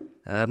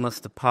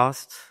must have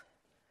passed.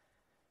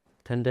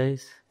 10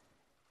 days.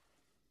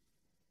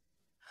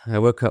 I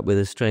woke up with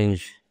a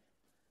strange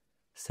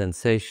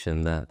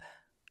sensation that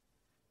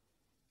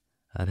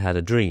I'd had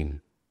a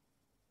dream.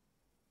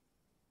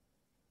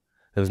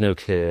 There was no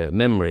clear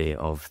memory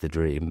of the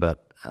dream,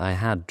 but I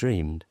had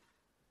dreamed.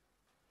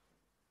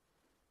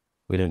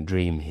 We don't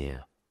dream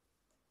here.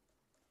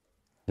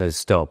 Those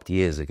stopped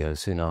years ago,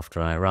 soon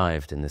after I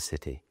arrived in the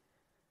city.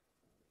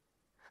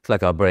 It's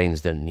like our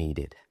brains don't need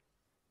it.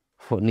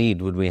 What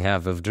need would we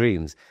have of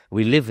dreams?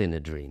 We live in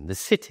a dream. The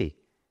city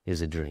is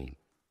a dream.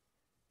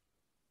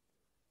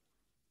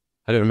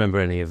 I don't remember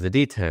any of the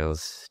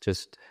details,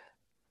 just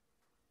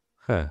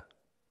her.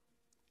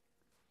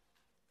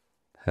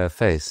 Her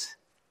face,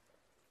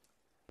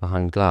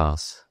 behind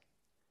glass,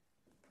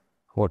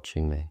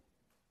 watching me.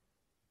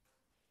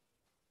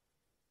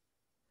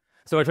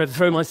 So I tried to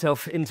throw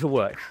myself into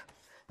work.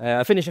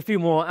 I finished a few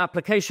more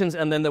applications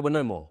and then there were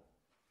no more,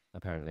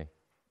 apparently.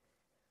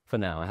 For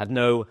now, I had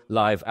no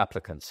live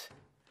applicants.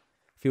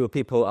 Fewer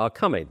people are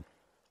coming,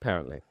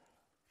 apparently.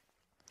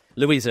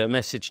 Louisa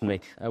messaged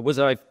me. Was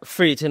I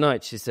free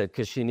tonight, she said,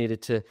 because she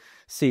needed to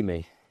see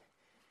me.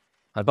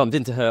 I bumped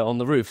into her on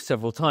the roof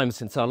several times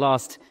since our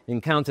last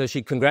encounter.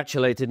 She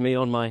congratulated me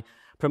on my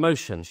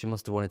promotion. She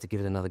must have wanted to give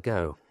it another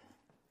go.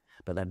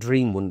 But that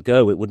dream wouldn't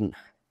go. It wouldn't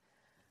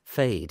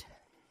fade.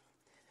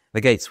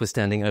 The gates were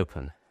standing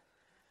open.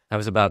 I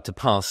was about to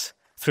pass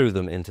through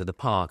them into the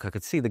park. I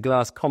could see the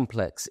glass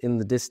complex in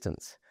the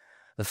distance.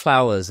 The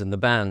flowers and the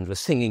band were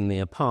singing me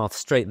a path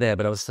straight there,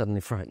 but I was suddenly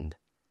frightened.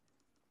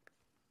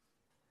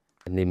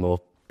 I'd need more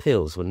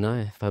pills, wouldn't I,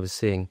 if I was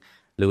seeing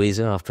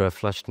Louisa after I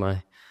flushed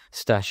my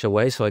stash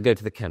away, so I go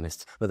to the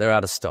chemist, but they're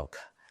out of stock.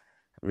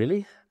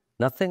 Really?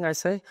 Nothing, I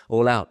say?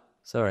 All out.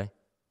 Sorry.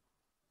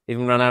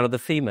 Even run out of the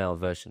female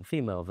version.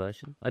 Female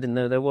version? I didn't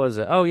know there was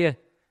a... Oh, yeah.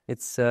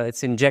 It's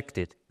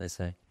injected, they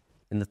say,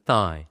 in the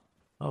thigh.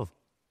 Oh,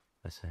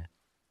 I say.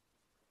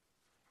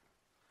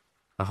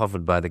 I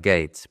hovered by the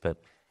gates, but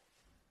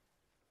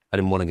I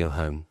didn't want to go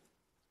home.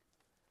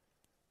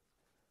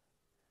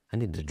 I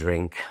needed a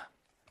drink.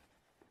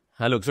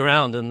 I looked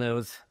around and there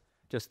was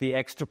just the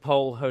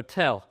Extrapole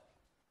Hotel.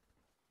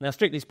 Now,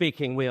 strictly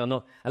speaking, we are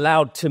not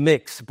allowed to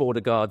mix border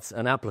guards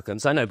and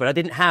applicants. I know, but I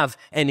didn't have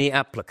any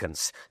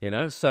applicants,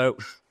 so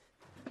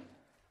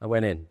I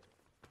went in.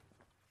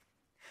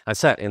 I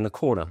sat in the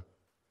corner.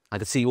 I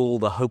could see all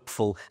the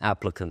hopeful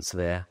applicants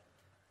there,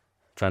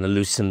 trying to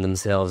loosen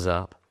themselves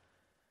up,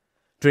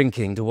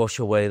 drinking to wash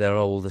away their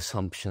old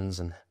assumptions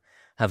and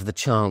have the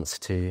chance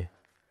to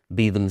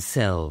be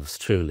themselves,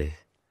 truly.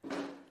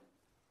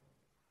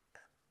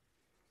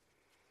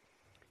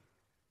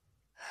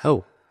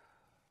 Oh.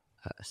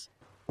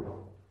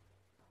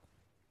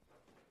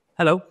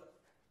 Hello.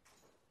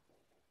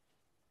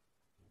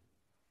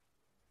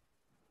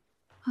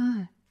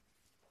 Hi.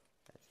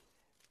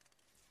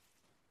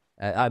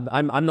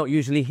 I'm not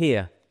usually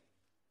here,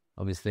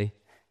 obviously.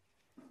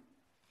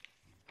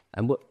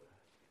 And what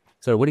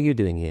are you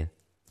doing here?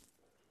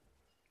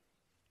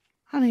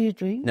 Having a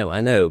drink? No,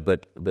 I know,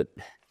 but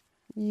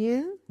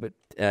You? But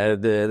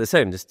the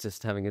same,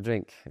 just having a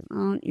drink.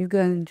 Aren't you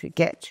going to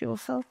get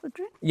yourself a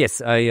drink?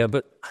 Yes,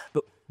 but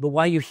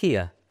why are you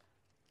here?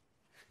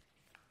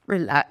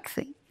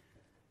 Relaxing.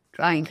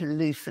 Trying to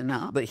loosen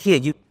up. But here,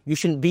 you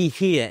shouldn't be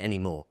here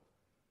anymore.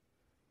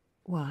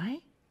 Why?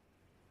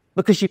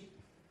 Because you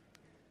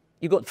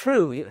got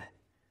through.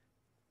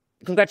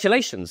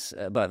 Congratulations,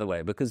 by the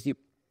way, because you...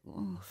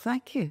 Oh,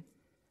 thank you.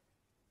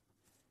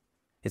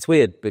 It's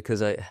weird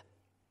because I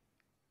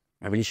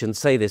really shouldn't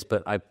say this,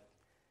 but I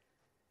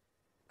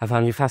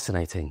found you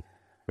fascinating,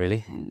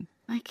 really.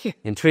 Thank you.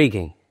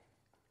 Intriguing.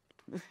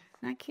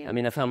 Thank you. I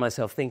mean, I found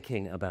myself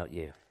thinking about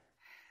you.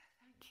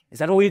 Is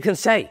that all you can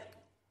say?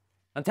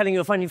 I'm telling you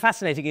I find you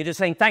fascinating. You're just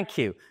saying thank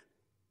you.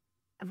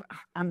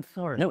 I'm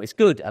sorry. No, it's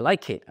good. I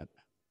like it.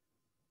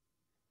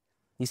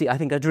 You see, I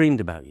think I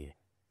dreamed about you.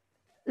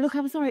 Look,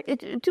 I'm sorry.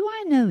 Do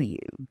I know you?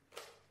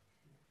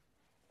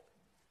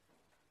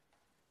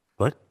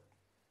 What?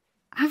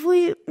 Have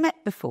we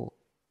met before?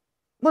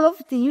 Well,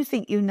 obviously you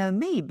think you know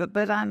me,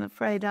 but I'm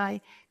afraid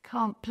I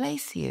can't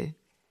place you.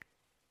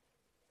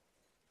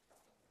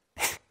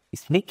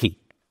 It's Nicky.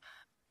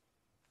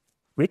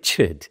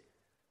 Richard.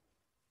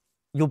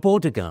 Your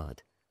border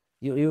guard.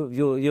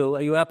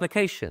 Your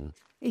application.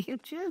 You're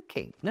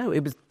joking. No,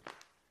 it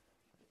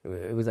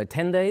was like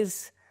 10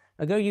 days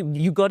ago.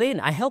 You got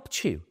in. I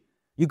helped you.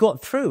 You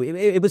got through.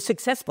 It was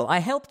successful. I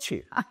helped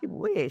you. I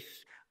wish.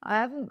 I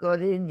haven't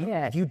got in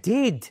yet. You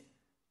did.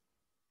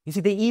 You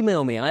see, they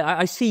email me.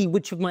 I see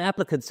which of my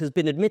applicants has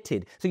been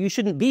admitted. So you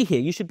shouldn't be here.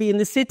 You should be in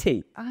the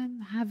city. I'm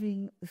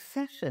having a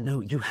session.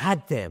 No, you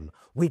had them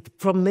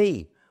from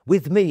me,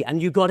 with me, and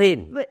you got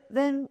in. But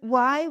then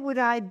why would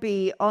I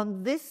be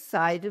on this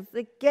side of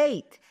the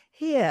gate?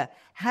 Here,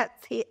 at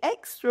the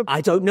extra...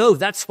 I don't know.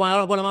 That's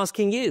why what I'm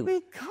asking you.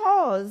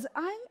 Because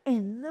I'm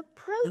in the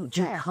process.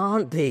 No, you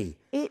can't be.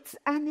 It's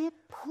an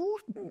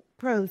important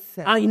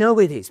process. I know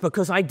it is,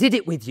 because I did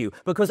it with you,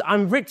 because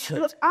I'm Richard.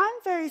 Look, I'm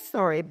very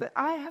sorry, but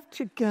I have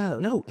to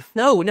go. No.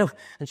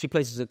 And she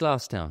places a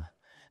glass down,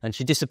 and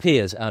she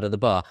disappears out of the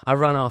bar. I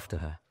run after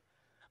her.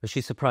 But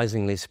she's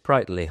surprisingly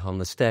sprightly on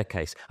the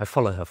staircase. I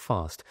follow her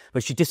fast.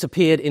 But she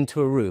disappeared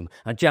into a room.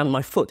 I jam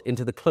my foot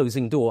into the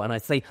closing door, and I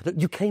say, look,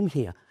 you came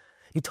here.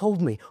 You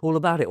told me all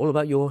about it, all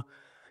about your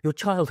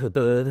childhood,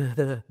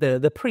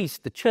 the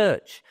priest, the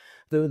church,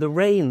 the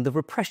rain, the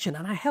repression,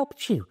 and I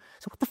helped you.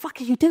 So what the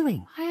fuck are you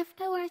doing? I have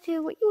no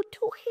idea what you're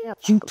talking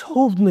about. You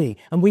told me,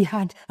 and we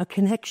had a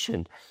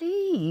connection.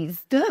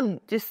 Please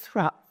don't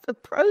disrupt the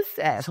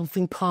process.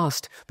 Something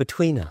passed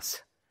between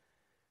us.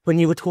 When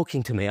you were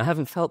talking to me, I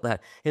haven't felt that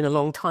in a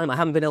long time. I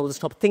haven't been able to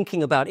stop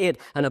thinking about it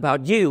and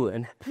about you.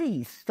 And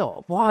please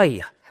stop.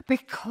 Why?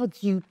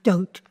 Because you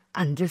don't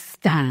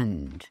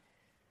understand.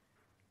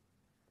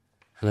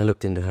 And I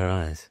looked into her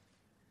eyes.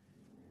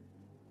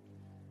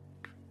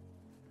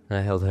 And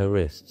I held her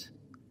wrists.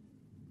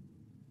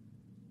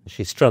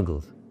 She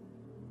struggled.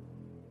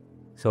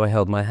 So I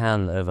held my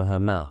hand over her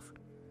mouth.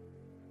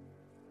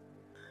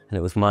 And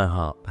it was my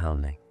heart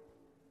pounding.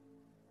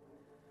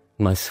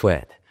 My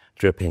sweat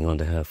dripping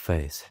onto her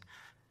face.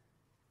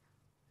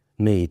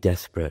 Me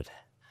desperate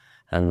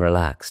and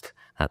relaxed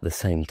at the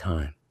same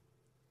time.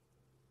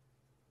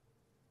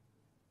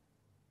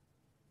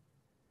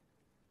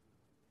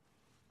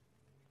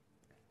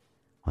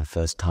 My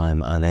first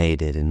time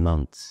unaided in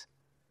months.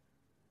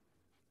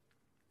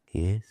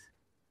 Years?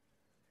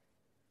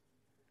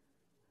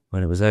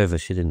 When it was over,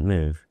 she didn't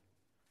move.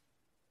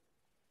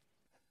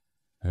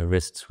 Her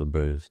wrists were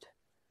bruised.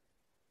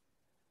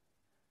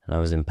 And I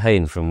was in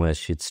pain from where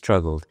she'd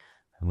struggled,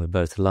 and we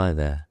both lie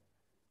there,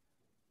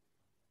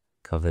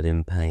 covered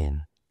in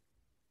pain.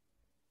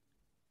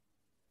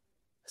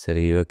 I said, are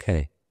you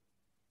okay?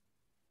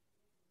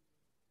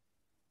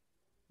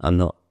 I'm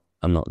not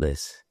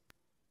this.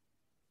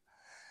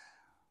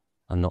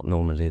 I'm not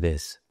normally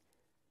this.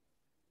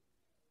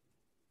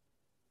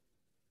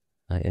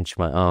 I inch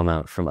my arm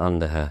out from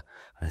under her,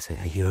 and I say,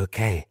 are you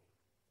okay?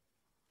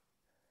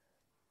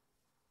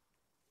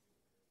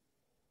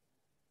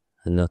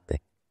 And nothing.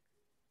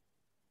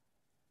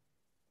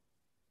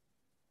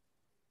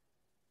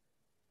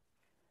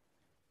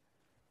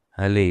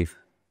 I leave.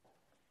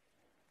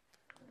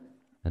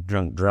 A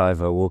drunk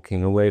driver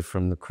walking away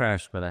from the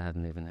crash, but I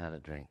hadn't even had a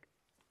drink.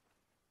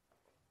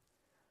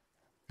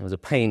 There was a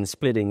pain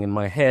splitting in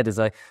my head as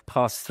I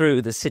passed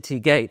through the city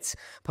gates,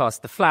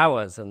 past the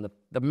flowers and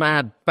the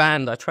mad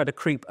band. I tried to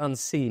creep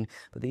unseen,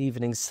 but the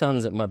evening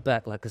sun's at my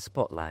back like a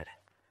spotlight,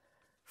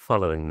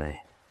 following me.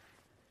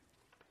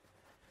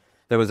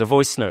 There was a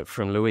voice note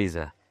from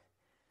Louisa.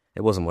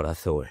 It wasn't what I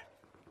thought.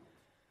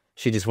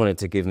 She just wanted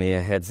to give me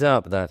a heads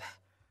up that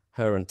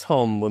her and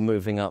Tom were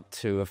moving up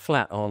to a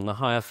flat on the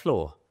higher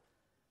floor.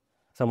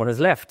 Someone has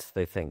left,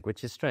 they think,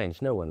 which is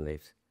strange. No one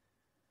leaves.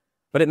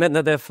 But it meant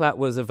that their flat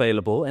was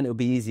available and it would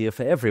be easier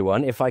for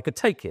everyone if I could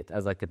take it,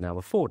 as I could now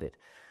afford it.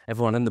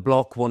 Everyone in the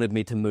block wanted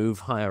me to move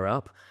higher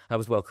up. I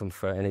was welcome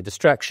for any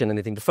distraction,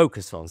 anything to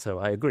focus on, so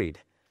I agreed.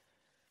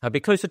 I'd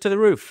be closer to the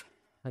roof.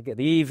 I'd get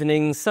the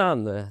evening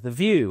sun, the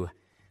view,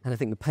 and I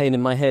think the pain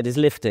in my head is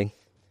lifting.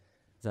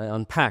 As I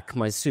unpack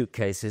my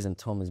suitcases and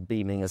Tom is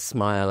beaming a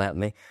smile at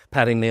me,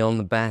 patting me on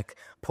the back,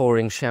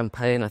 pouring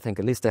champagne, I think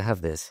at least I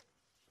have this.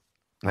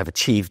 I've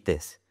achieved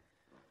this.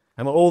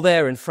 And we're all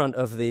there in front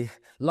of the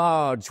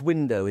large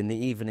window in the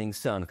evening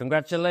sun.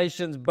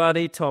 Congratulations,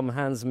 buddy. Tom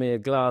hands me a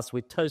glass.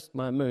 We toast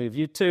my move.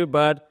 You too,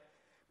 bud.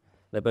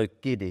 They're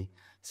both giddy,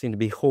 seem to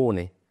be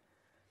horny.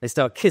 They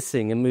start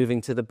kissing and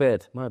moving to the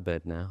bed. My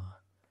bed now.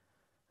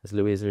 Has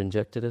Louisa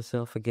injected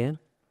herself again?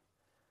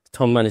 Has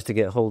Tom managed to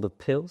get hold of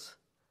pills?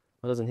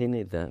 Why doesn't he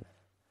need that?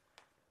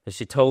 Has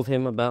she told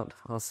him about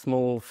our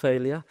small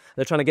failure?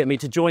 They're trying to get me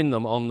to join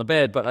them on the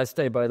bed, but I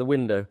stay by the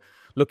window,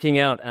 looking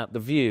out at the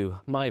view,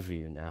 my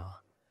view now.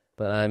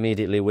 But I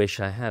immediately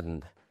wish I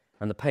hadn't.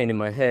 And the pain in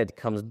my head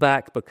comes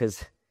back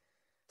because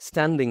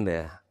standing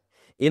there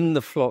in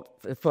the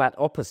flat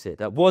opposite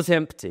that was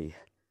empty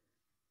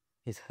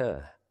is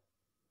her.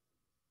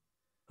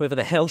 Whoever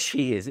the hell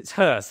she is, it's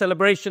her.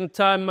 Celebration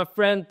time, my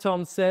friend,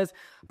 Tom says.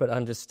 But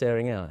I'm just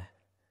staring out,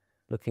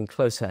 looking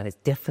closer, and it's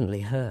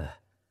definitely her.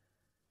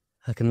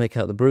 I can make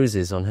out the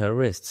bruises on her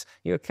wrists.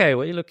 You okay?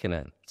 What are you looking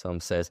at? Tom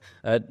says.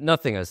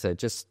 Nothing, I said.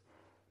 Just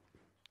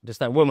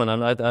that woman.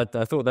 I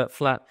thought that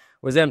flat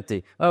was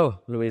empty. Oh,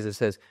 Louisa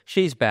says,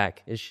 she's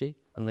back, is she?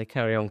 And they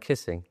carry on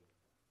kissing.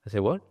 I say,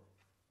 what?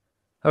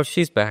 Oh,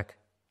 she's back.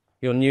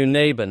 Your new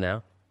neighbour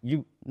now.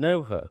 You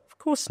know her? Of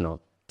course not,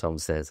 Tom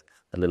says,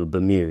 a little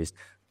bemused.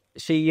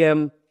 She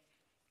was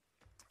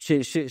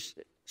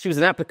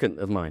an applicant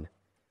of mine.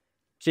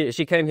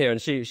 She came here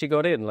and she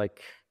got in like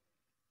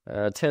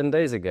 10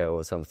 days ago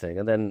or something.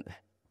 And then,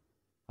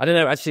 I don't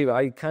know, actually,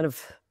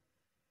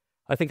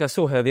 I think I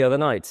saw her the other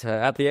night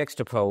at the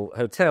Extrapole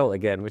Hotel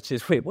again, which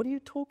is weird. What are you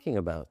talking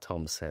about,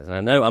 Tom says. And I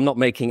know I'm not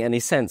making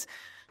any sense.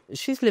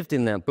 She's lived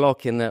in that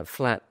block, in that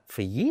flat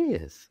for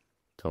years,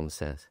 Tom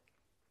says.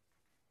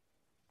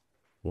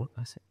 What?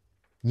 I said,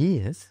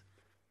 years?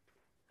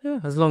 Yeah,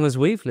 as long as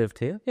we've lived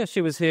here. Yeah, she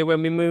was here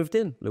when we moved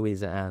in,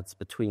 Louisa adds,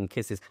 between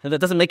kisses. And that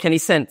doesn't make any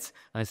sense,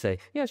 I say.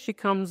 Yeah, she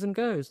comes and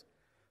goes.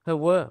 Her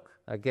work,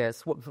 I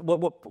guess.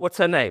 What's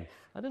her name?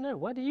 I don't know.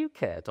 Why do you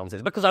care, Tom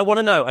says. Because I want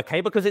to know,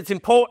 okay? Because it's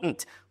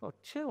important. Oh,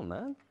 chill,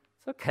 man.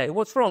 It's okay.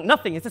 What's wrong?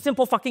 Nothing. It's a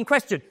simple fucking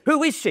question.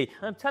 Who is she?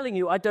 I'm telling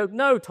you, I don't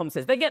know, Tom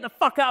says. They get the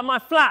fuck out of my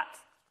flat.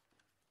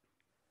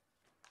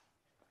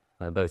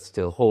 They're both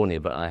still horny,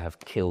 but I have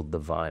killed the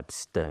vibe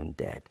stone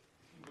dead.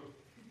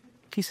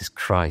 Jesus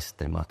Christ,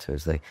 they mutter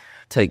as they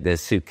take their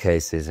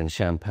suitcases and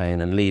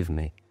champagne and leave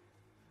me,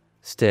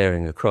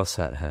 staring across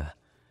at her.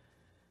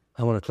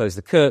 I want to close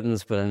the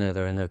curtains, but I know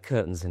there are no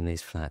curtains in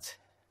these flats.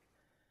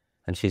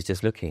 And she's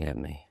just looking at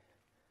me,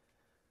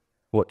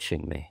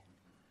 watching me.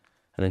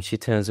 And then she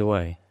turns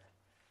away.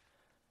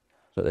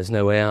 But there's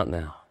no way out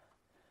now.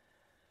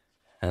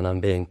 And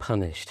I'm being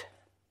punished.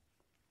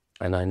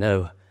 And I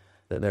know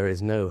that there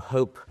is no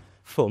hope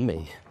for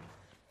me.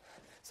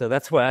 So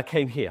that's why I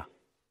came here.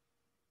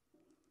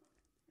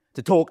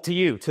 To talk to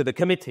you, to the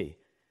committee.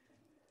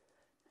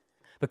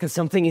 Because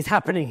something is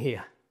happening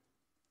here.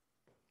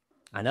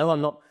 I know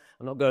I'm not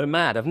going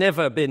mad. I've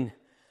never been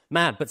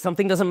mad, but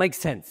something doesn't make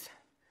sense.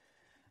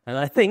 And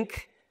I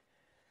think,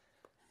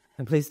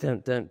 and please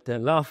don't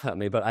laugh at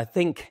me, but I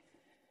think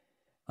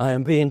I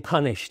am being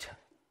punished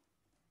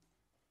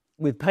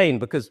with pain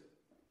because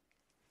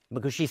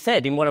she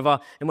said in one of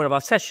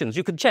our sessions,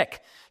 you could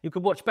check, you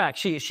could watch back.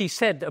 She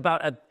said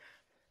about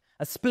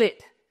a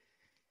split.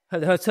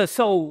 Her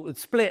soul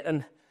split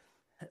and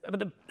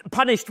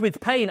punished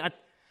with pain.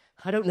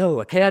 I don't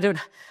know, okay?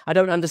 I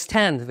don't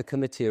understand. The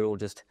committee are all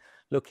just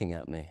looking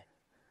at me,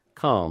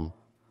 calm,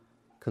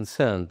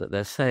 concerned that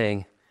they're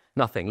saying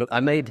nothing. Look,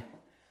 I made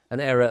an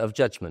error of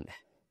judgment.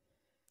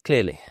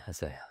 Clearly, I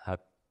say,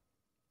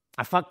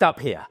 I fucked up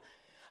here.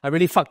 I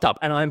really fucked up,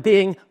 and I'm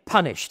being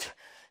punished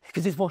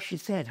because it's what she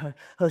said.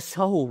 Her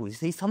soul, you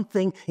see,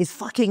 something is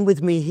fucking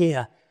with me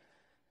here.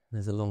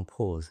 There's a long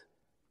pause.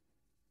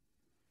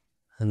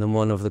 And then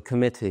one of the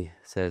committee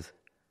says,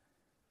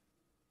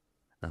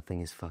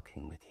 nothing is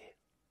fucking with you.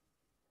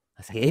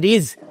 I say, it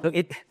is. Look,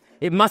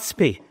 it must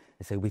be.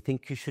 They say, we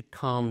think you should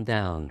calm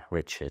down,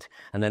 Richard.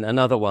 And then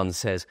another one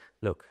says,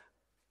 look,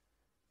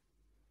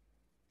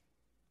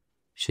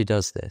 she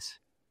does this.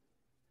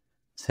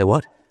 I say,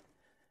 what?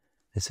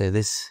 They say,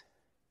 this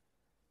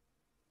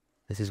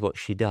is what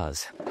she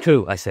does.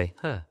 True, I say,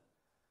 her.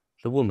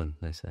 The woman,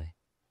 they say.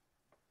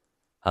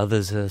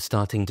 Others are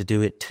starting to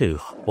do it too.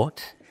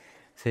 What?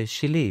 Says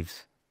she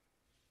leaves.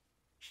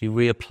 She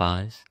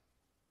reapplies,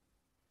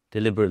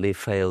 deliberately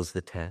fails the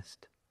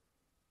test,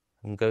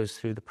 and goes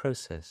through the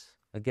process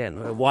again.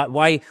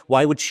 Why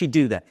would she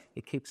do that?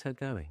 It keeps her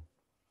going.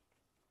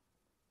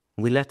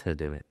 We let her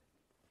do it.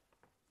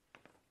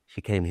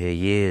 She came here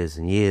years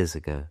and years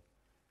ago.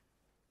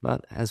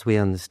 But as we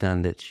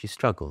understand it, she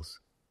struggles.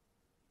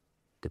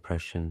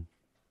 Depression,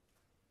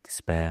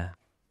 despair,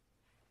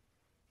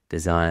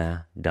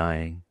 desire,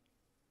 dying.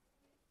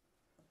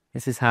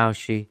 This is how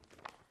she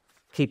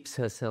keeps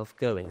herself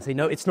going. Say,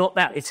 no, it's not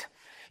that.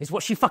 It's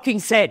what she fucking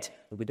said.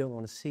 But we don't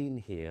want a scene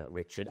here,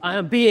 Richard. I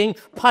am being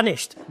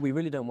punished. We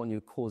really don't want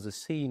you to cause a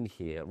scene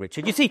here,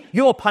 Richard. You see,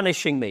 you're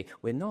punishing me.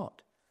 We're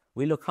not.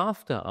 We look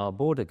after our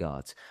border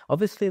guards.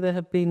 Obviously, there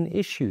have been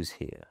issues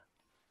here.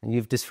 And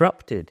you've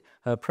disrupted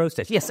her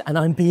process. Yes, and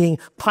I'm being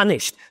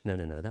punished. No,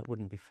 that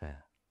wouldn't be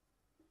fair.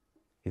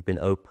 You've been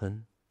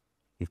open.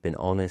 You've been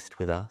honest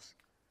with us.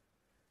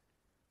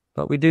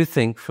 But we do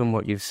think, from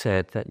what you've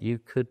said, that you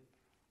could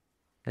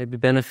maybe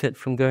benefit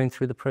from going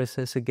through the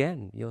process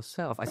again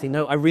yourself. I say,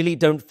 no, I really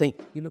don't think.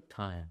 You look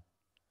tired.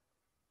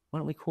 Why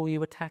don't we call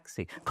you a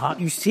taxi? Can't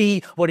you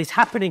see what is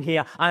happening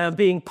here? I am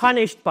being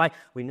punished by...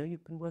 We know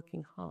you've been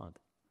working hard.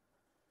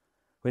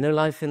 We know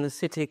life in the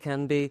city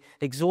can be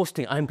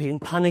exhausting. I'm being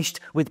punished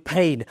with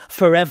pain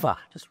forever.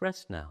 Just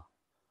rest now.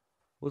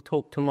 We'll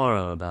talk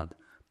tomorrow about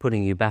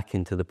putting you back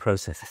into the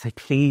process. I say,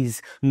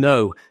 please,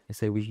 no. They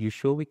say, you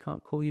sure we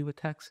can't call you a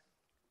taxi?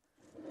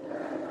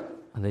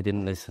 And they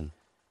didn't listen.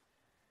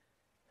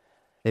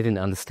 They didn't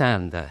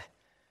understand that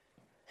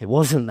it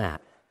wasn't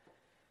that.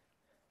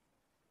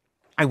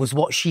 It was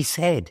what she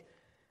said.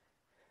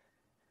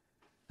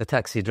 The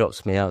taxi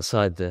drops me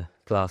outside the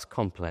glass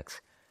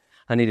complex.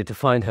 I needed to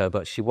find her,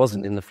 but she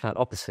wasn't in the flat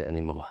opposite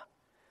anymore.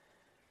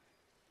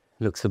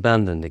 Looks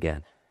abandoned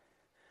again.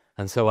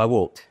 And so I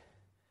walked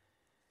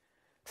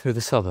through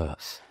the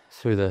suburbs,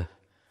 through the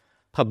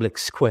public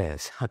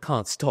squares. I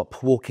can't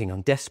stop walking.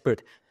 I'm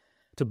desperate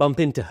to bump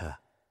into her.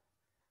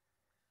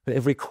 But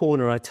every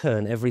corner I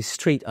turn, every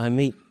street I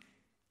meet,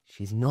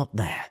 she's not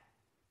there.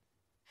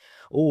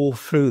 All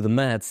through the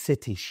mad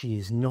city, she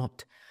is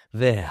not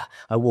There,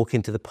 I walk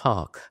into the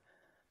park,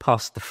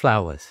 past the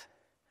flowers.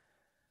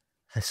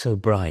 They're so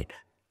bright,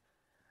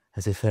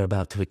 as if they're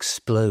about to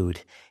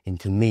explode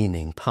into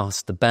meaning,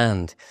 past the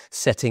band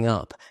setting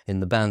up in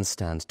the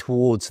bandstand,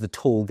 towards the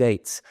tall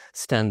gates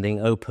standing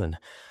open,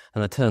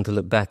 and I turn to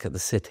look back at the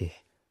city,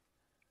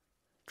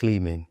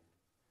 gleaming,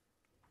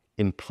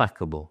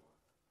 implacable.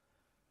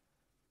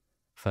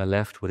 If I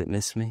left, would it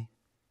miss me?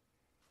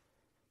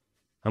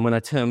 And when I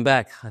turn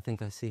back, I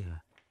think I see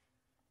her.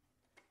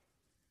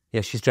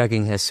 Yeah, she's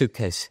dragging her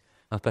suitcase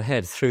up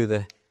ahead through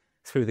the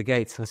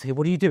gates. And I say,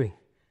 "What are you doing?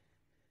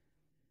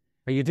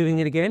 Are you doing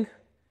it again?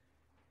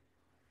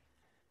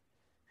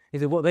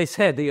 Is it what they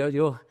said, that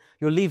you're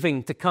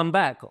leaving to come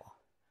back? Or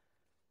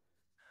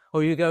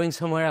are you going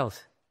somewhere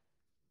else?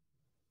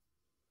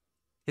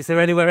 Is there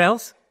anywhere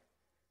else?"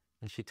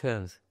 And she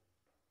turns.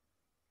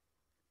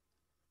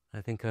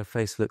 I think her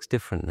face looks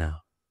different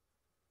now.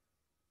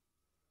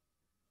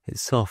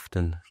 It's soft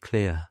and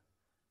clear.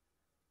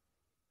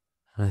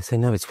 And I say,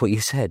 "No, it's what you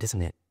said,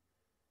 isn't it?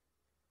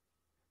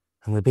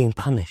 And we're being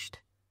punished."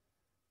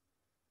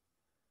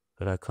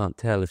 But I can't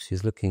tell if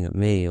she's looking at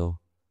me or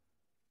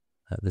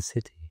at the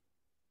city.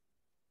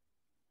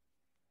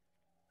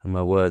 And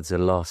my words are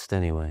lost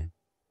anyway,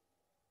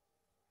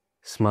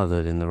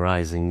 smothered in the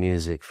rising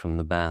music from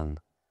the band.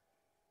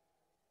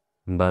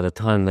 And by the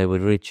time they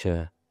would reach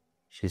her,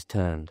 she's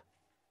turned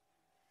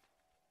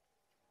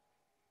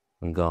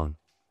and gone.